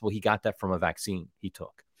possible he got that from a vaccine he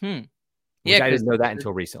took. Yeah, which I didn't know that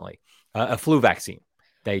until recently. A flu vaccine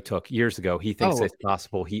they took years ago. He thinks it's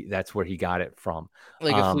possible that's where he got it from.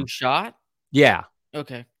 Like a flu shot? Yeah.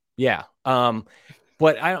 Okay. Yeah.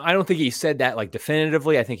 But I don't think he said that like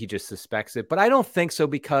definitively. I think he just suspects it. But I don't think so,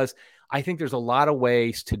 because I think there's a lot of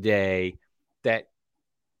ways today that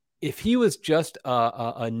if he was just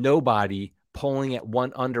a nobody polling at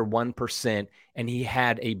under 1% and he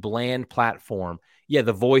had a bland platform, yeah,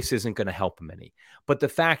 the voice isn't going to help him any. But the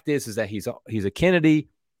fact is that he's a Kennedy.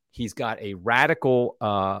 He's got a radical,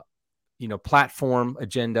 platform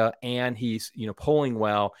agenda, and he's, polling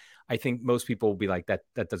well. I think most people will be like that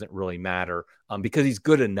doesn't really matter because he's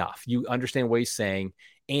good enough. You understand what he's saying,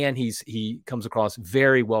 and he comes across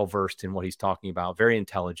very well versed in what he's talking about, very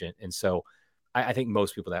intelligent. And so I think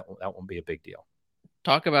most people that won't be a big deal.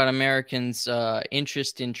 Talk about Americans'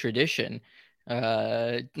 interest in tradition.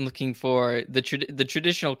 Looking for the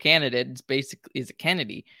traditional candidate is a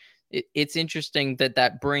Kennedy. It's interesting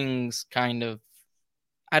that brings kind of,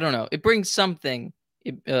 I don't know, it brings something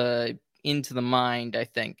into the mind. I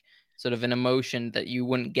think sort of an emotion that you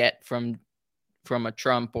wouldn't get from a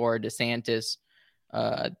Trump or a DeSantis,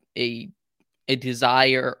 a a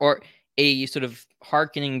desire or a sort of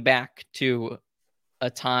hearkening back to a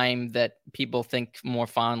time that people think more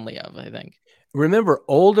fondly of, I think. Remember,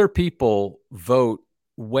 older people vote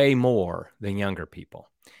way more than younger people.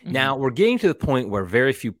 Mm-hmm. Now, we're getting to the point where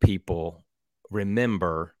very few people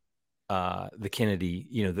remember the Kennedy,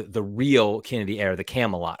 the real Kennedy era, the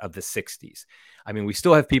Camelot of the 60s. I mean, we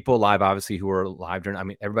still have people alive, obviously, who are alive during, I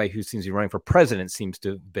mean, everybody who seems to be running for president seems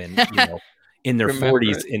to have been, in their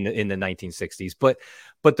 40s in the 1960s.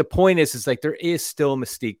 But the point is like there is still a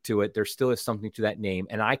mystique to it. There still is something to that name.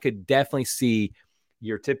 And I could definitely see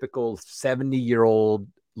your typical 70-year-old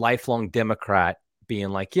lifelong Democrat being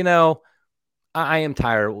like, I am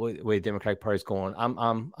tired of the way the Democratic Party is going.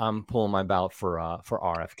 I'm pulling my ballot for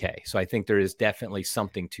RFK. So I think there is definitely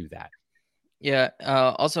something to that. Yeah.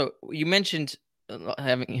 Also, you mentioned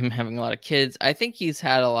having a lot of kids. I think he's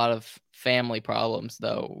had a lot of family problems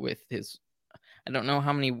though with his. I don't know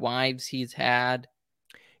how many wives he's had.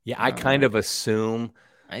 Yeah, I kind of assume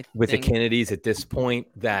with the Kennedys at this point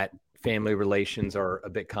that family relations are a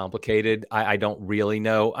bit complicated. I don't really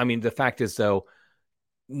know. I mean, the fact is though,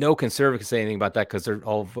 no conservative can say anything about that because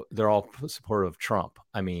they're all supportive of Trump.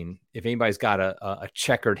 I mean, if anybody's got a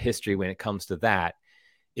checkered history when it comes to that,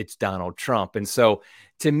 it's Donald Trump. And so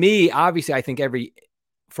to me, obviously, I think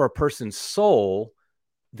for a person's soul,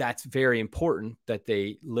 that's very important that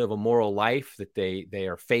they live a moral life, that they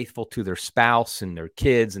are faithful to their spouse and their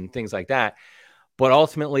kids and things like that. But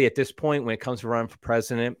ultimately, at this point, when it comes to running for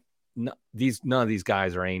president, none of these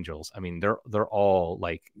guys are angels. I mean, they're all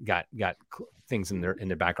like got things in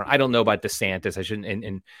their background. I don't know about DeSantis. I shouldn't.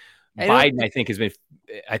 And Biden, I think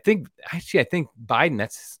Biden.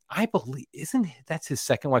 That's his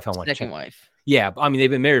second wife. I want to check. Second wife. Yeah, I mean they've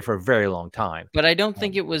been married for a very long time. But I don't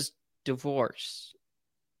think it was divorce.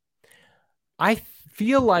 I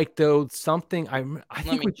feel like though something. I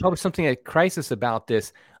think we published something at Crisis about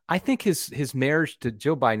this. I think his marriage to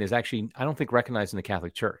Joe Biden is actually, I don't think, recognized in the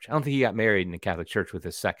Catholic Church. I don't think he got married in the Catholic Church with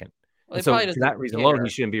his second. Well, so for that reason alone, he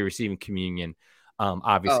shouldn't be receiving communion.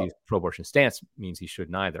 Obviously, his pro-abortion stance means he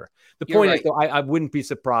shouldn't either. The point is, though, I wouldn't be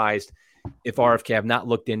surprised if RFK, have not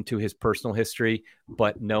looked into his personal history,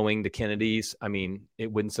 but knowing the Kennedys, I mean,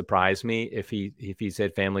 it wouldn't surprise me if he's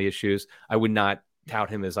had family issues. I would not tout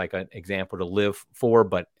him as like an example to live for,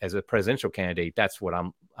 but as a presidential candidate, that's what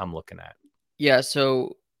I'm looking at. Yeah.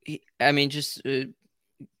 So, I mean, just to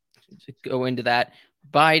go into that,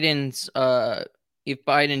 if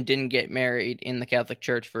Biden didn't get married in the Catholic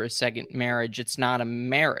Church for a second marriage, it's not a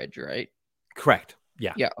marriage, right? Correct.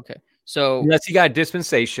 Yeah. Yeah. Okay. So unless he got a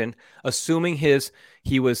dispensation, assuming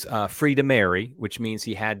he was free to marry, which means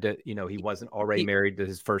he had to, he wasn't already married to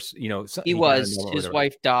his first, his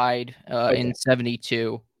wife died in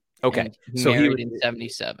 72. Okay. He married in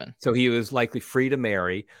 77. So he was likely free to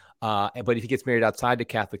marry. But if he gets married outside the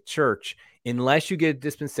Catholic Church, unless you get a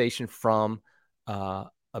dispensation from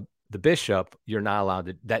the bishop, you're not allowed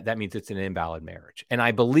to. That means it's an invalid marriage. And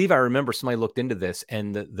I believe I remember somebody looked into this,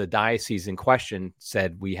 and the diocese in question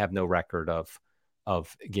said we have no record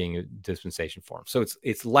of getting a dispensation for him. So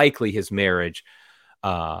it's likely his marriage,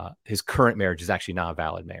 his current marriage, is actually not a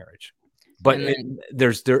valid marriage. But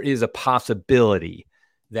there is a possibility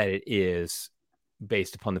that it is,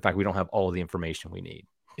 based upon the fact we don't have all the information we need.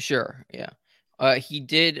 Sure. Yeah. He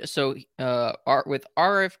did. So, with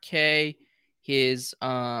RFK, his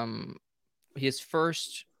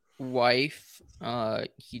first wife,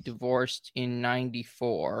 he divorced in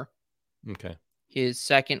 94. Okay. His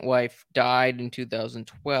second wife died in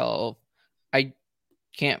 2012. I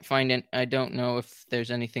can't find it. I don't know if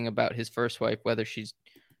there's anything about his first wife, whether she's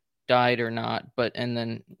died or not. And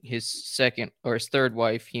then his third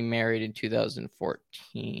wife, he married in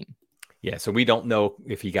 2014. Yeah, so we don't know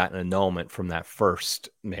if he got an annulment from that first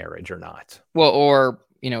marriage or not. Well, or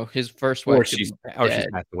his first wife, or she's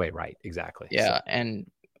passed away, right? Exactly. Yeah, so. And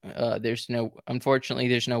unfortunately,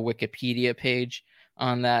 there's no Wikipedia page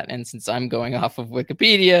on that, and since I'm going off of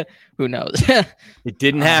Wikipedia, who knows? It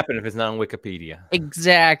didn't happen if it's not on Wikipedia.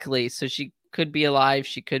 Exactly. So she could be alive.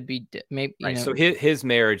 She could be maybe. Right. So his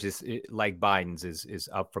marriage is like Biden's is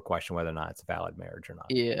up for question whether or not it's a valid marriage or not.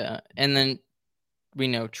 Yeah, and then we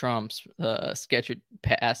know Trump's sketched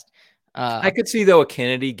past. I could see though a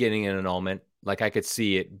Kennedy getting an annulment. Like I could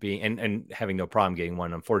see it being and having no problem getting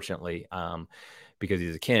one, unfortunately, because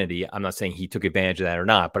he's a Kennedy. I'm not saying he took advantage of that or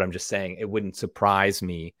not, but I'm just saying it wouldn't surprise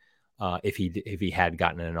me if he had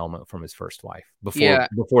gotten an annulment from his first wife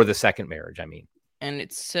before the second marriage. I mean, and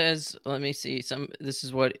it says, let me see. This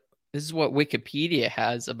is what Wikipedia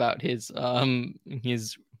has about his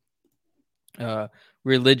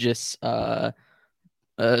religious.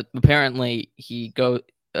 Apparently,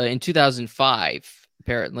 in 2005,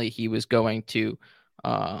 apparently he was going to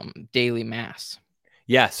daily mass.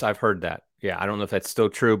 Yes, I've heard that. Yeah, I don't know if that's still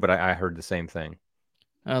true, but I heard the same thing.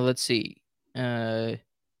 Let's see. He And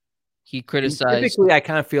criticized. typically, I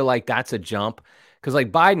kind of feel like that's a jump because,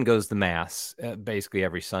 like, Biden goes to mass basically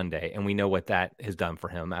every Sunday, and we know what that has done for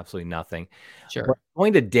him. Absolutely nothing. But Sure.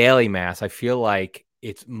 going to daily mass, I feel like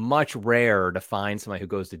it's much rarer to find somebody who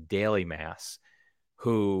goes to daily mass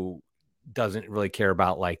who doesn't really care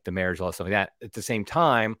about like the marriage law, stuff like that. At the same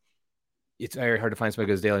time, it's very hard to find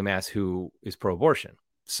somebody who goes to daily mass who is pro-abortion.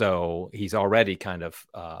 So he's already kind of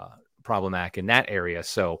problematic in that area.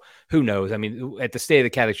 So who knows? I mean, at the State of the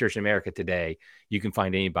Catholic Church in America today, you can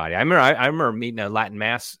find anybody. I remember meeting a Latin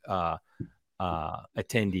Mass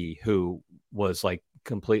attendee who was like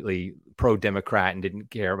completely pro-democrat and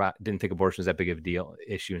didn't think abortion was that big of a deal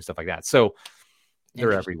issue and stuff like that. So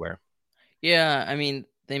they're everywhere. Yeah, I mean,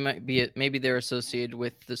 they might be, maybe they're associated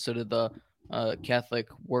with the sort of the Catholic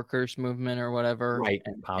workers movement or whatever, Right?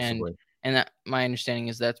 Possibly. And that, my understanding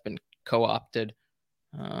is that's been co-opted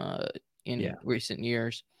in recent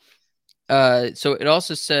years. So it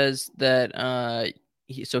also says that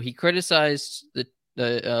he criticized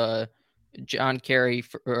the John Kerry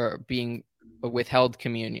for being withheld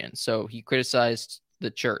communion. So he criticized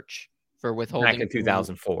the church for withholding back in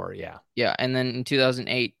 2004. Yeah, and then in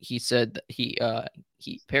 2008 he said that he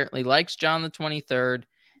apparently likes John the 23rd,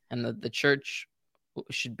 and that the church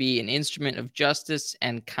should be an instrument of justice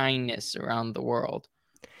and kindness around the world.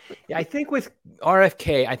 Yeah, I think with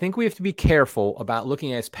RFK, I think we have to be careful about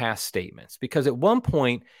looking at his past statements, because at one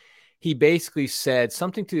point he basically said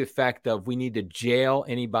something to the effect of we need to jail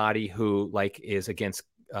anybody who like is against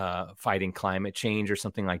fighting climate change or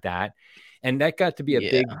something like that. And that got to be a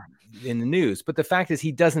big in the news. But the fact is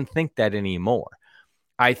he doesn't think that anymore.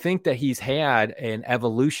 I think that he's had an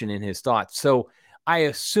evolution in his thoughts. So I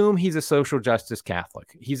assume he's a social justice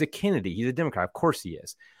Catholic. He's a Kennedy. He's a Democrat. Of course he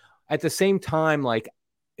is. At the same time, like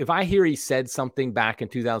if I hear he said something back in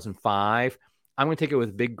 2005, I'm going to take it with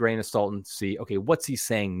a big grain of salt and see, okay, what's he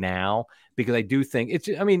saying now? Because I do think it's,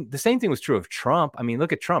 I mean, the same thing was true of Trump. I mean,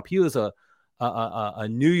 look at Trump. He was a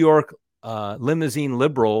New York limousine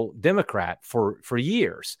liberal Democrat for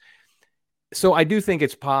years. So I do think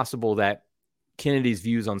it's possible that Kennedy's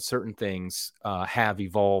views on certain things have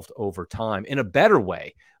evolved over time in a better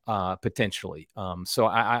way, potentially. So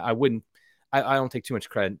I don't take too much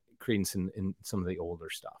credence in some of the older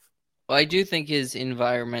stuff. Well, I do think his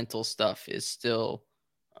environmental stuff is still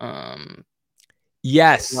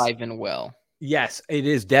yes, alive and well. Yes, it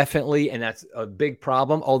is definitely, and that's a big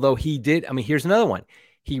problem. Although he did, I mean, here's another one.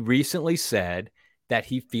 He recently said that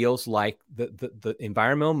he feels like the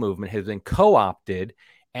environmental movement has been co-opted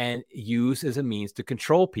and used as a means to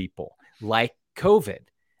control people, like COVID.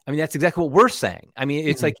 I mean, that's exactly what we're saying. I mean,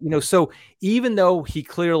 it's like, you know, so even though he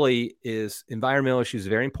clearly is, environmental issues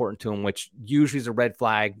very important to him, which usually is a red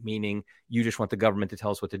flag, meaning you just want the government to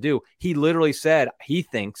tell us what to do. He literally said he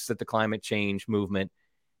thinks that the climate change movement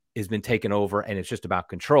has been taken over and it's just about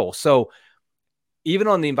control. So even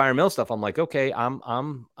on the environmental stuff, I'm like, okay,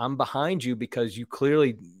 I'm behind you, because you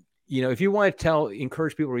clearly, you know, if you want to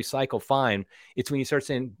encourage people to recycle, fine. It's when you start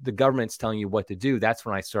saying the government's telling you what to do, that's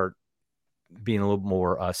when I start being a little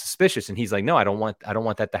more suspicious. And he's like, no, I don't want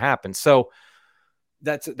that to happen. So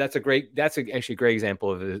that's actually a great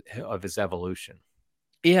example of his evolution.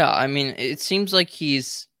 Yeah, I mean, it seems like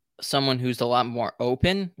he's someone who's a lot more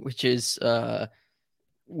open, which gives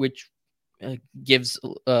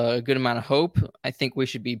a good amount of hope. I think we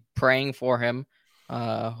should be praying for him.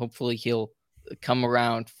 Hopefully he'll come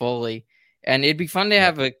around fully, and it'd be fun to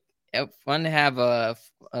have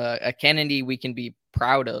a Kennedy we can be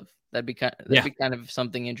proud of. That'd be kind of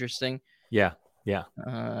something interesting. Yeah.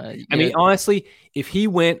 I mean, honestly, if he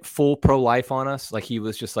went full pro-life on us, like he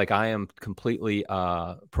was just like, I am completely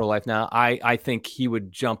pro-life now, I think he would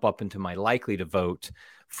jump up into my likely to vote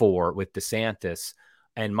for with DeSantis,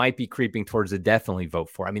 and might be creeping towards a definitely vote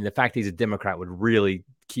for. I mean, the fact he's a Democrat would really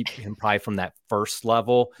keep him probably from that first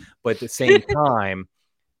level. But at the same time,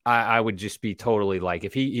 I would just be totally like,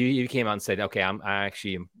 if he came out and said, okay, I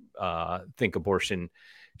actually think abortion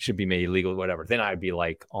should be made illegal, whatever, then I'd be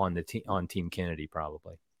like on Team Kennedy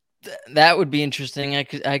probably. That would be interesting.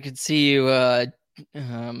 I could see you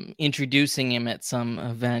introducing him at some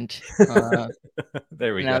event.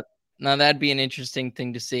 There we go. Now that'd be an interesting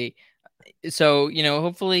thing to see. So, you know,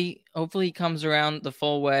 hopefully he comes around the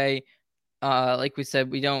full way. Like we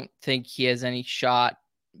said, we don't think he has any shot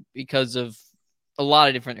because of a lot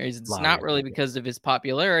of different reasons. It's not really because of his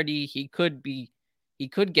popularity. He could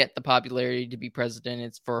get the popularity to be president.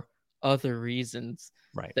 It's for other reasons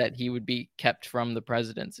Right. that he would be kept from the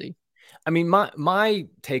presidency. I mean, my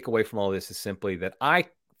takeaway from all this is simply that I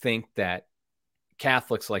think that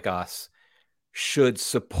Catholics like us should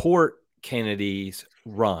support Kennedy's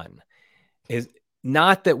run. Is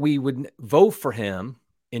not that we would vote for him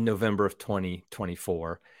in November of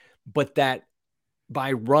 2024, but that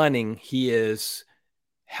by running, he is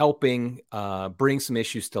helping bring some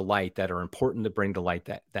issues to light that are important to bring to light,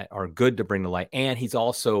 that are good to bring to light. And he's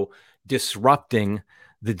also disrupting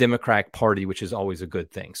the Democratic Party, which is always a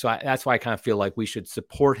good thing. So that's why I kind of feel like we should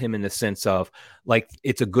support him in the sense of like,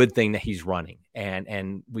 it's a good thing that he's running,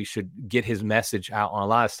 and we should get his message out on a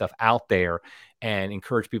lot of stuff out there and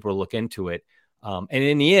encourage people to look into it. And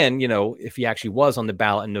in the end, if he actually was on the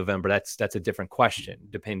ballot in November, that's a different question.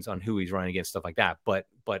 Depends on who he's running against, stuff like that. But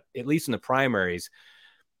at least in the primaries,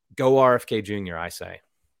 go RFK Jr., I say.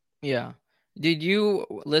 Yeah. Did you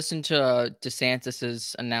listen to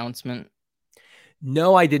DeSantis's announcement?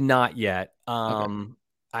 No, I did not yet. Okay.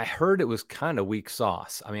 I heard it was kind of weak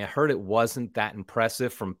sauce. I mean, I heard it wasn't that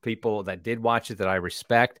impressive from people that did watch it that I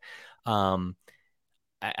respect.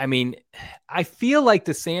 I mean, I feel like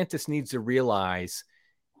DeSantis needs to realize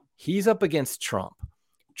he's up against Trump.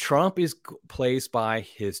 Trump plays by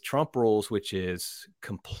his Trump rules, which is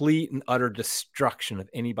complete and utter destruction of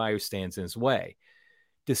anybody who stands in his way.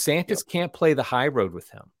 DeSantis can't play the high road with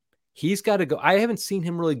him. He's got to go. I haven't seen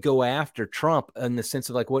him really go after Trump in the sense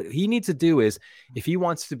of like, what he needs to do is, if he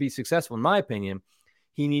wants to be successful, in my opinion,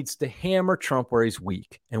 he needs to hammer Trump where he's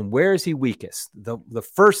weak. And where is he weakest? The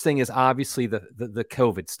first thing is obviously the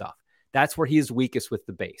COVID stuff. That's where he is weakest with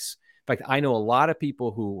the base. In fact, I know a lot of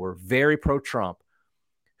people who were very pro-Trump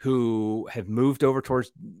who have moved over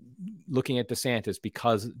towards looking at DeSantis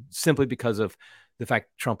simply because of the fact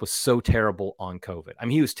Trump was so terrible on COVID. I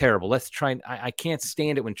mean, he was terrible. I can't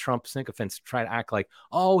stand it when Trump sycophants try to act like,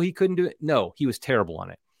 oh, he couldn't do it. No, he was terrible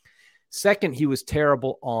on it. Second, he was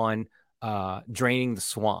terrible on draining the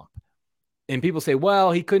swamp. And people say,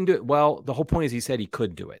 well, he couldn't do it. Well, the whole point is he said he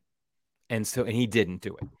could do it. And he didn't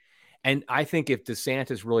do it. And I think if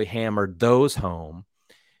DeSantis really hammered those home,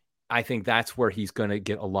 I think that's where he's going to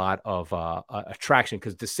get a lot of attraction,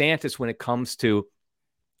 because DeSantis, when it comes to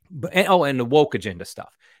and the woke agenda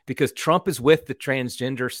stuff, because Trump is with the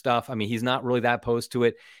transgender stuff. I mean, he's not really that opposed to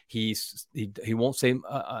it. He won't say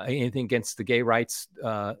anything against the gay rights,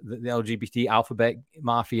 the LGBT alphabet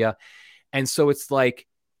mafia. And so it's like,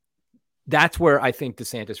 that's where I think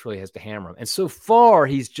DeSantis really has to hammer him. And so far,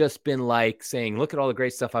 he's just been like saying, look at all the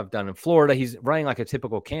great stuff I've done in Florida. He's running like a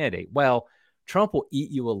typical candidate. Well, Trump will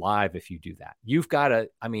eat you alive if you do that. You've got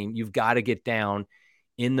to get down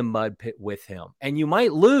in the mud pit with him, and you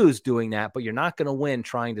might lose doing that, but you're not going to win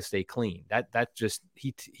trying to stay clean.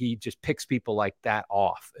 He just picks people like that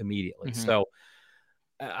off immediately. Mm-hmm. So,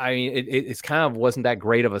 I mean, it's kind of wasn't that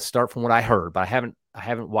great of a start from what I heard, but I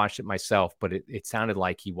haven't watched it myself, but it sounded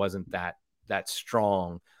like he wasn't that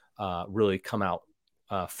strong, really come out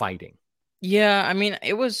fighting. Yeah. I mean,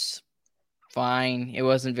 it was fine. It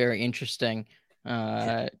wasn't very interesting.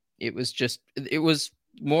 It was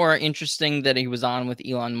more interesting that he was on with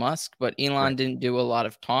Elon Musk, but Elon didn't do a lot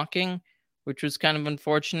of talking, which was kind of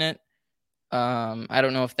unfortunate. I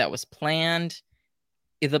don't know if that was planned.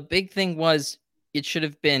 The big thing was, it should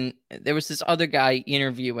have been, there was this other guy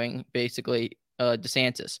interviewing basically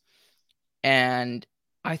DeSantis. And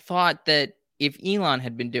I thought that if Elon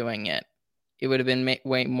had been doing it, it would have been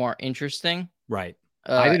way more interesting. Right.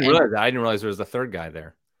 I didn't realize that. I didn't realize there was a third guy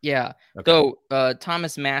there. Yeah. Okay. So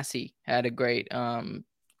Thomas Massey had a great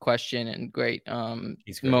question and great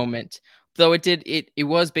moment. Though it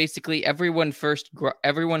was basically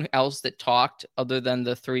everyone else that talked, other than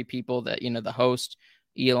the three people that, the host,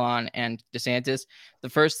 Elon, and DeSantis, the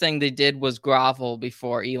first thing they did was grovel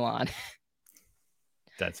before Elon.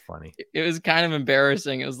 That's funny. It was kind of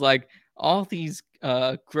embarrassing. It was like all these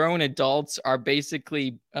grown adults are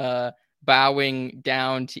basically bowing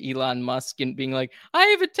down to Elon Musk and being like, I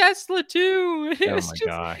have a Tesla too.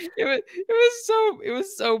 Gosh. It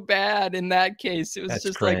was so bad in that case. It was That's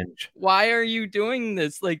just cringe. Like, why are you doing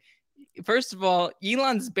this? Like, first of all,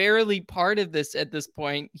 Elon's barely part of this at this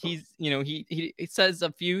point. He's, he says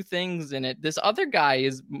a few things in it. This other guy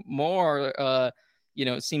is more,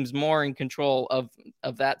 seems more in control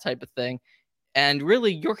of that type of thing. And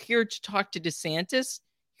really, you're here to talk to DeSantis.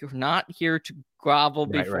 You're not here to grovel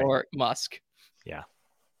before Musk. Yeah.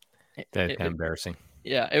 That's kind of embarrassing.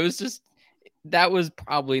 Yeah. It was just, that was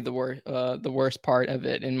probably the worst part of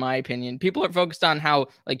it, in my opinion. People are focused on how,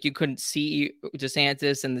 like, you couldn't see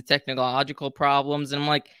DeSantis and the technological problems. And I'm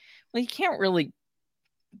like, well, you can't really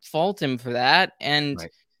fault him for that. And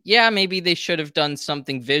yeah, maybe they should have done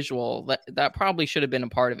something visual. That probably should have been a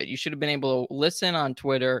part of it. You should have been able to listen on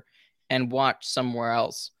Twitter and watch somewhere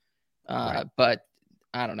else. Right. But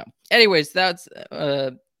I don't know. Anyways, that's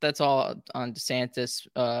all on DeSantis.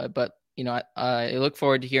 But I look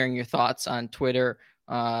forward to hearing your thoughts on Twitter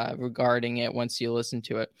regarding it once you listen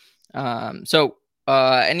to it. So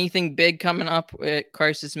anything big coming up at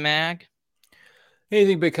Crisis Mag?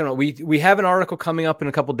 Anything big coming up? We have an article coming up in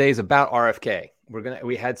a couple of days about RFK.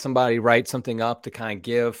 We had somebody write something up to kind of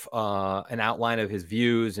give an outline of his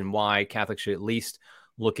views and why Catholics should at least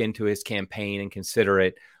look into his campaign and consider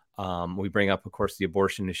it. We bring up, of course, the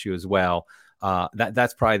abortion issue as well.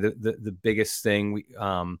 That's probably the biggest thing.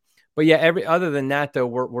 But yeah, other than that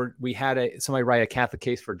though, we had somebody write a Catholic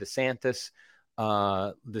case for DeSantis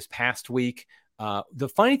this past week. The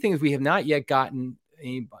funny thing is we have not yet gotten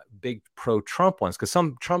any big pro-Trump ones, because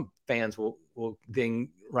some Trump fans will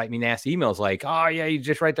write me nasty emails like, oh yeah, you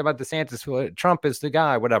just write about DeSantis, Trump is the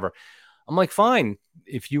guy, whatever. I'm like, fine,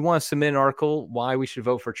 if you want to submit an article why we should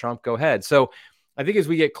vote for Trump, go ahead. So I think as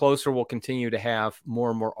we get closer, we'll continue to have more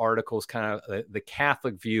and more articles, kind of the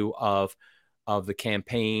Catholic view of the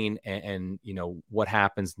campaign and what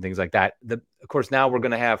happens and things like that. Of course, now we're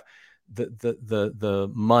going to have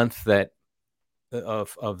the month that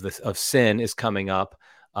of sin is coming up,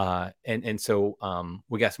 and so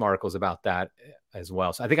we got some articles about that as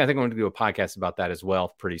well. So I think I'm going to do a podcast about that as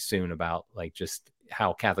well pretty soon, about like just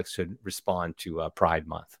how Catholics should respond to Pride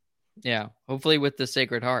Month. Yeah, hopefully with the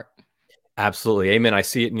Sacred Heart. Absolutely, amen. I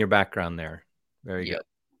see it in your background there. Very good.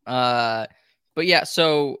 But yeah,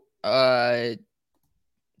 so yeah,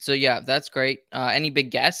 that's great. Any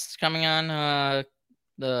big guests coming on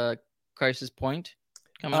the Crisis Point?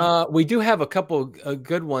 We do have a couple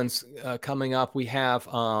good ones coming up. We have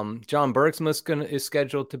John Bergsma is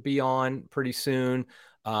scheduled to be on pretty soon.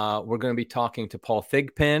 We're going to be talking to Paul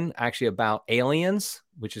Thigpen actually about aliens,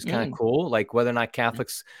 which is kind of cool. Like whether or not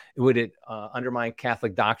Catholics, would it undermine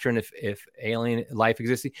Catholic doctrine if alien life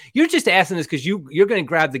existed? You're just asking this because you're going to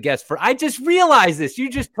grab the guest for. I just realized this.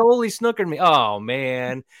 You just totally snookered me. Oh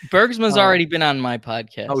man, Bergsma's already been on my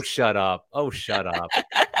podcast. Oh, shut up. Oh, shut up.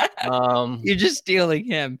 You're just stealing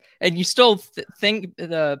him, and you stole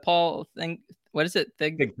Paul thing. What is it?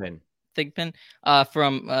 Thigpen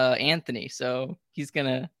from Anthony. So he's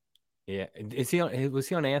gonna. Yeah, was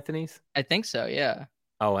he on Anthony's? I think so. Yeah.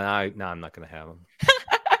 Oh, and I'm not gonna have him.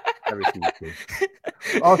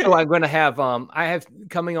 Also, I'm going to have I have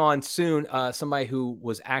coming on soon somebody who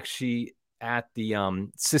was actually at the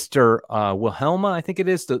Sister Wilhelma, I think it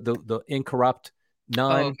is, the incorrupt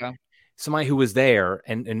nun. Oh, okay. Somebody who was there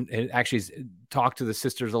and actually talked to the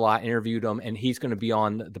sisters a lot, interviewed them, and he's going to be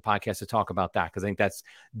on the podcast to talk about that, because I think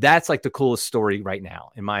that's like the coolest story right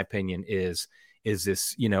now, in my opinion, is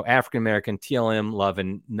this African American TLM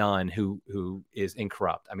loving nun who is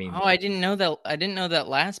incorrupt. I mean, I didn't know that. I didn't know that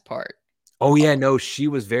last part. Oh yeah, no, she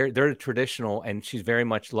was they're traditional, and she's very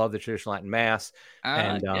much loved the traditional Latin Mass.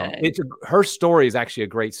 And her story is actually a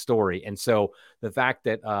great story. And so the fact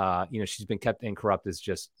that she's been kept incorrupt is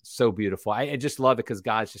just so beautiful. I just love it, because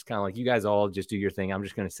God's just kind of like, you guys all just do your thing. I'm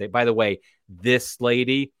just going to say, by the way, this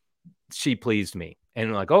lady, she pleased me. And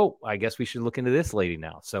I'm like, oh, I guess we should look into this lady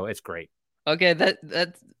now. So it's great. Okay,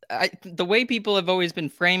 the way people have always been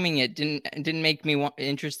framing it didn't make me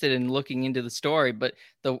interested in looking into the story, but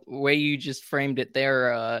the way you just framed it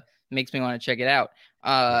there makes me want to check it out.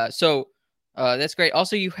 So that's great.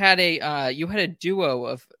 Also, you had a duo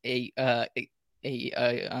of an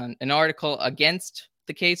article against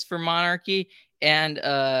the case for monarchy and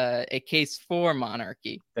a case for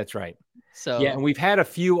monarchy. That's right. So yeah, and we've had a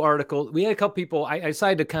few articles. We had a couple people. I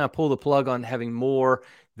decided to kind of pull the plug on having more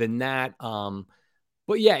than that.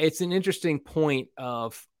 But yeah, it's an interesting point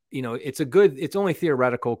of, it's only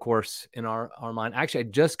theoretical, of course, in our mind. Actually, I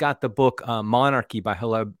just got the book Monarchy by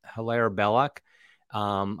Hilaire Belloc.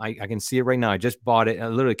 I can see it right now. I just bought it. I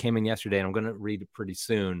literally came in yesterday, and I'm going to read it pretty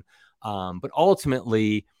soon. But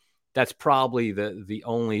ultimately, that's probably the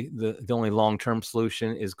only long-term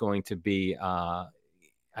solution is going to be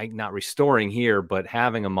not restoring here, but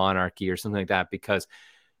having a monarchy or something like that, because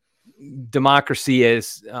democracy,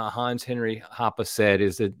 as Hans Henry Hoppe said,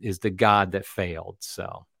 is the God that failed.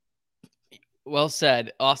 So well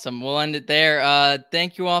said. Awesome. We'll end it there.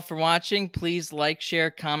 Thank you all for watching. Please like, share,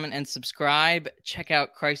 comment, and subscribe. Check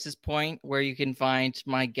out Crisis Point, where you can find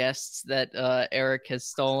my guests that Eric has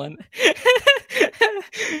stolen.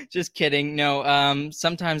 Just kidding. No.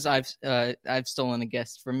 Sometimes I've stolen a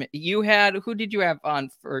guest from you. Who did you have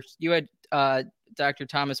on first? You had Dr.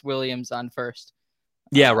 Thomas Williams on first.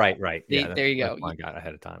 Yeah, right. Yeah, there you go. I got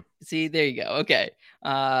ahead of time. See, there you go. Okay.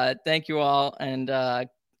 Thank you all, and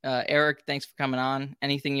Eric, thanks for coming on.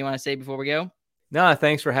 Anything you want to say before we go? No,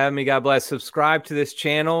 thanks for having me. God bless. Subscribe to this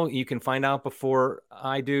channel. You can find out before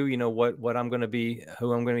I do, what I'm going to be,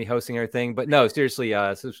 who I'm going to be hosting, everything. But no, seriously,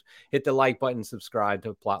 hit the like button, subscribe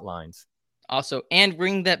to Plotlines. Also, and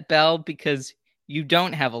ring that bell because you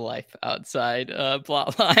don't have a life outside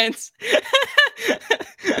Plotlines.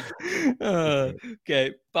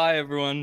 Okay, bye everyone.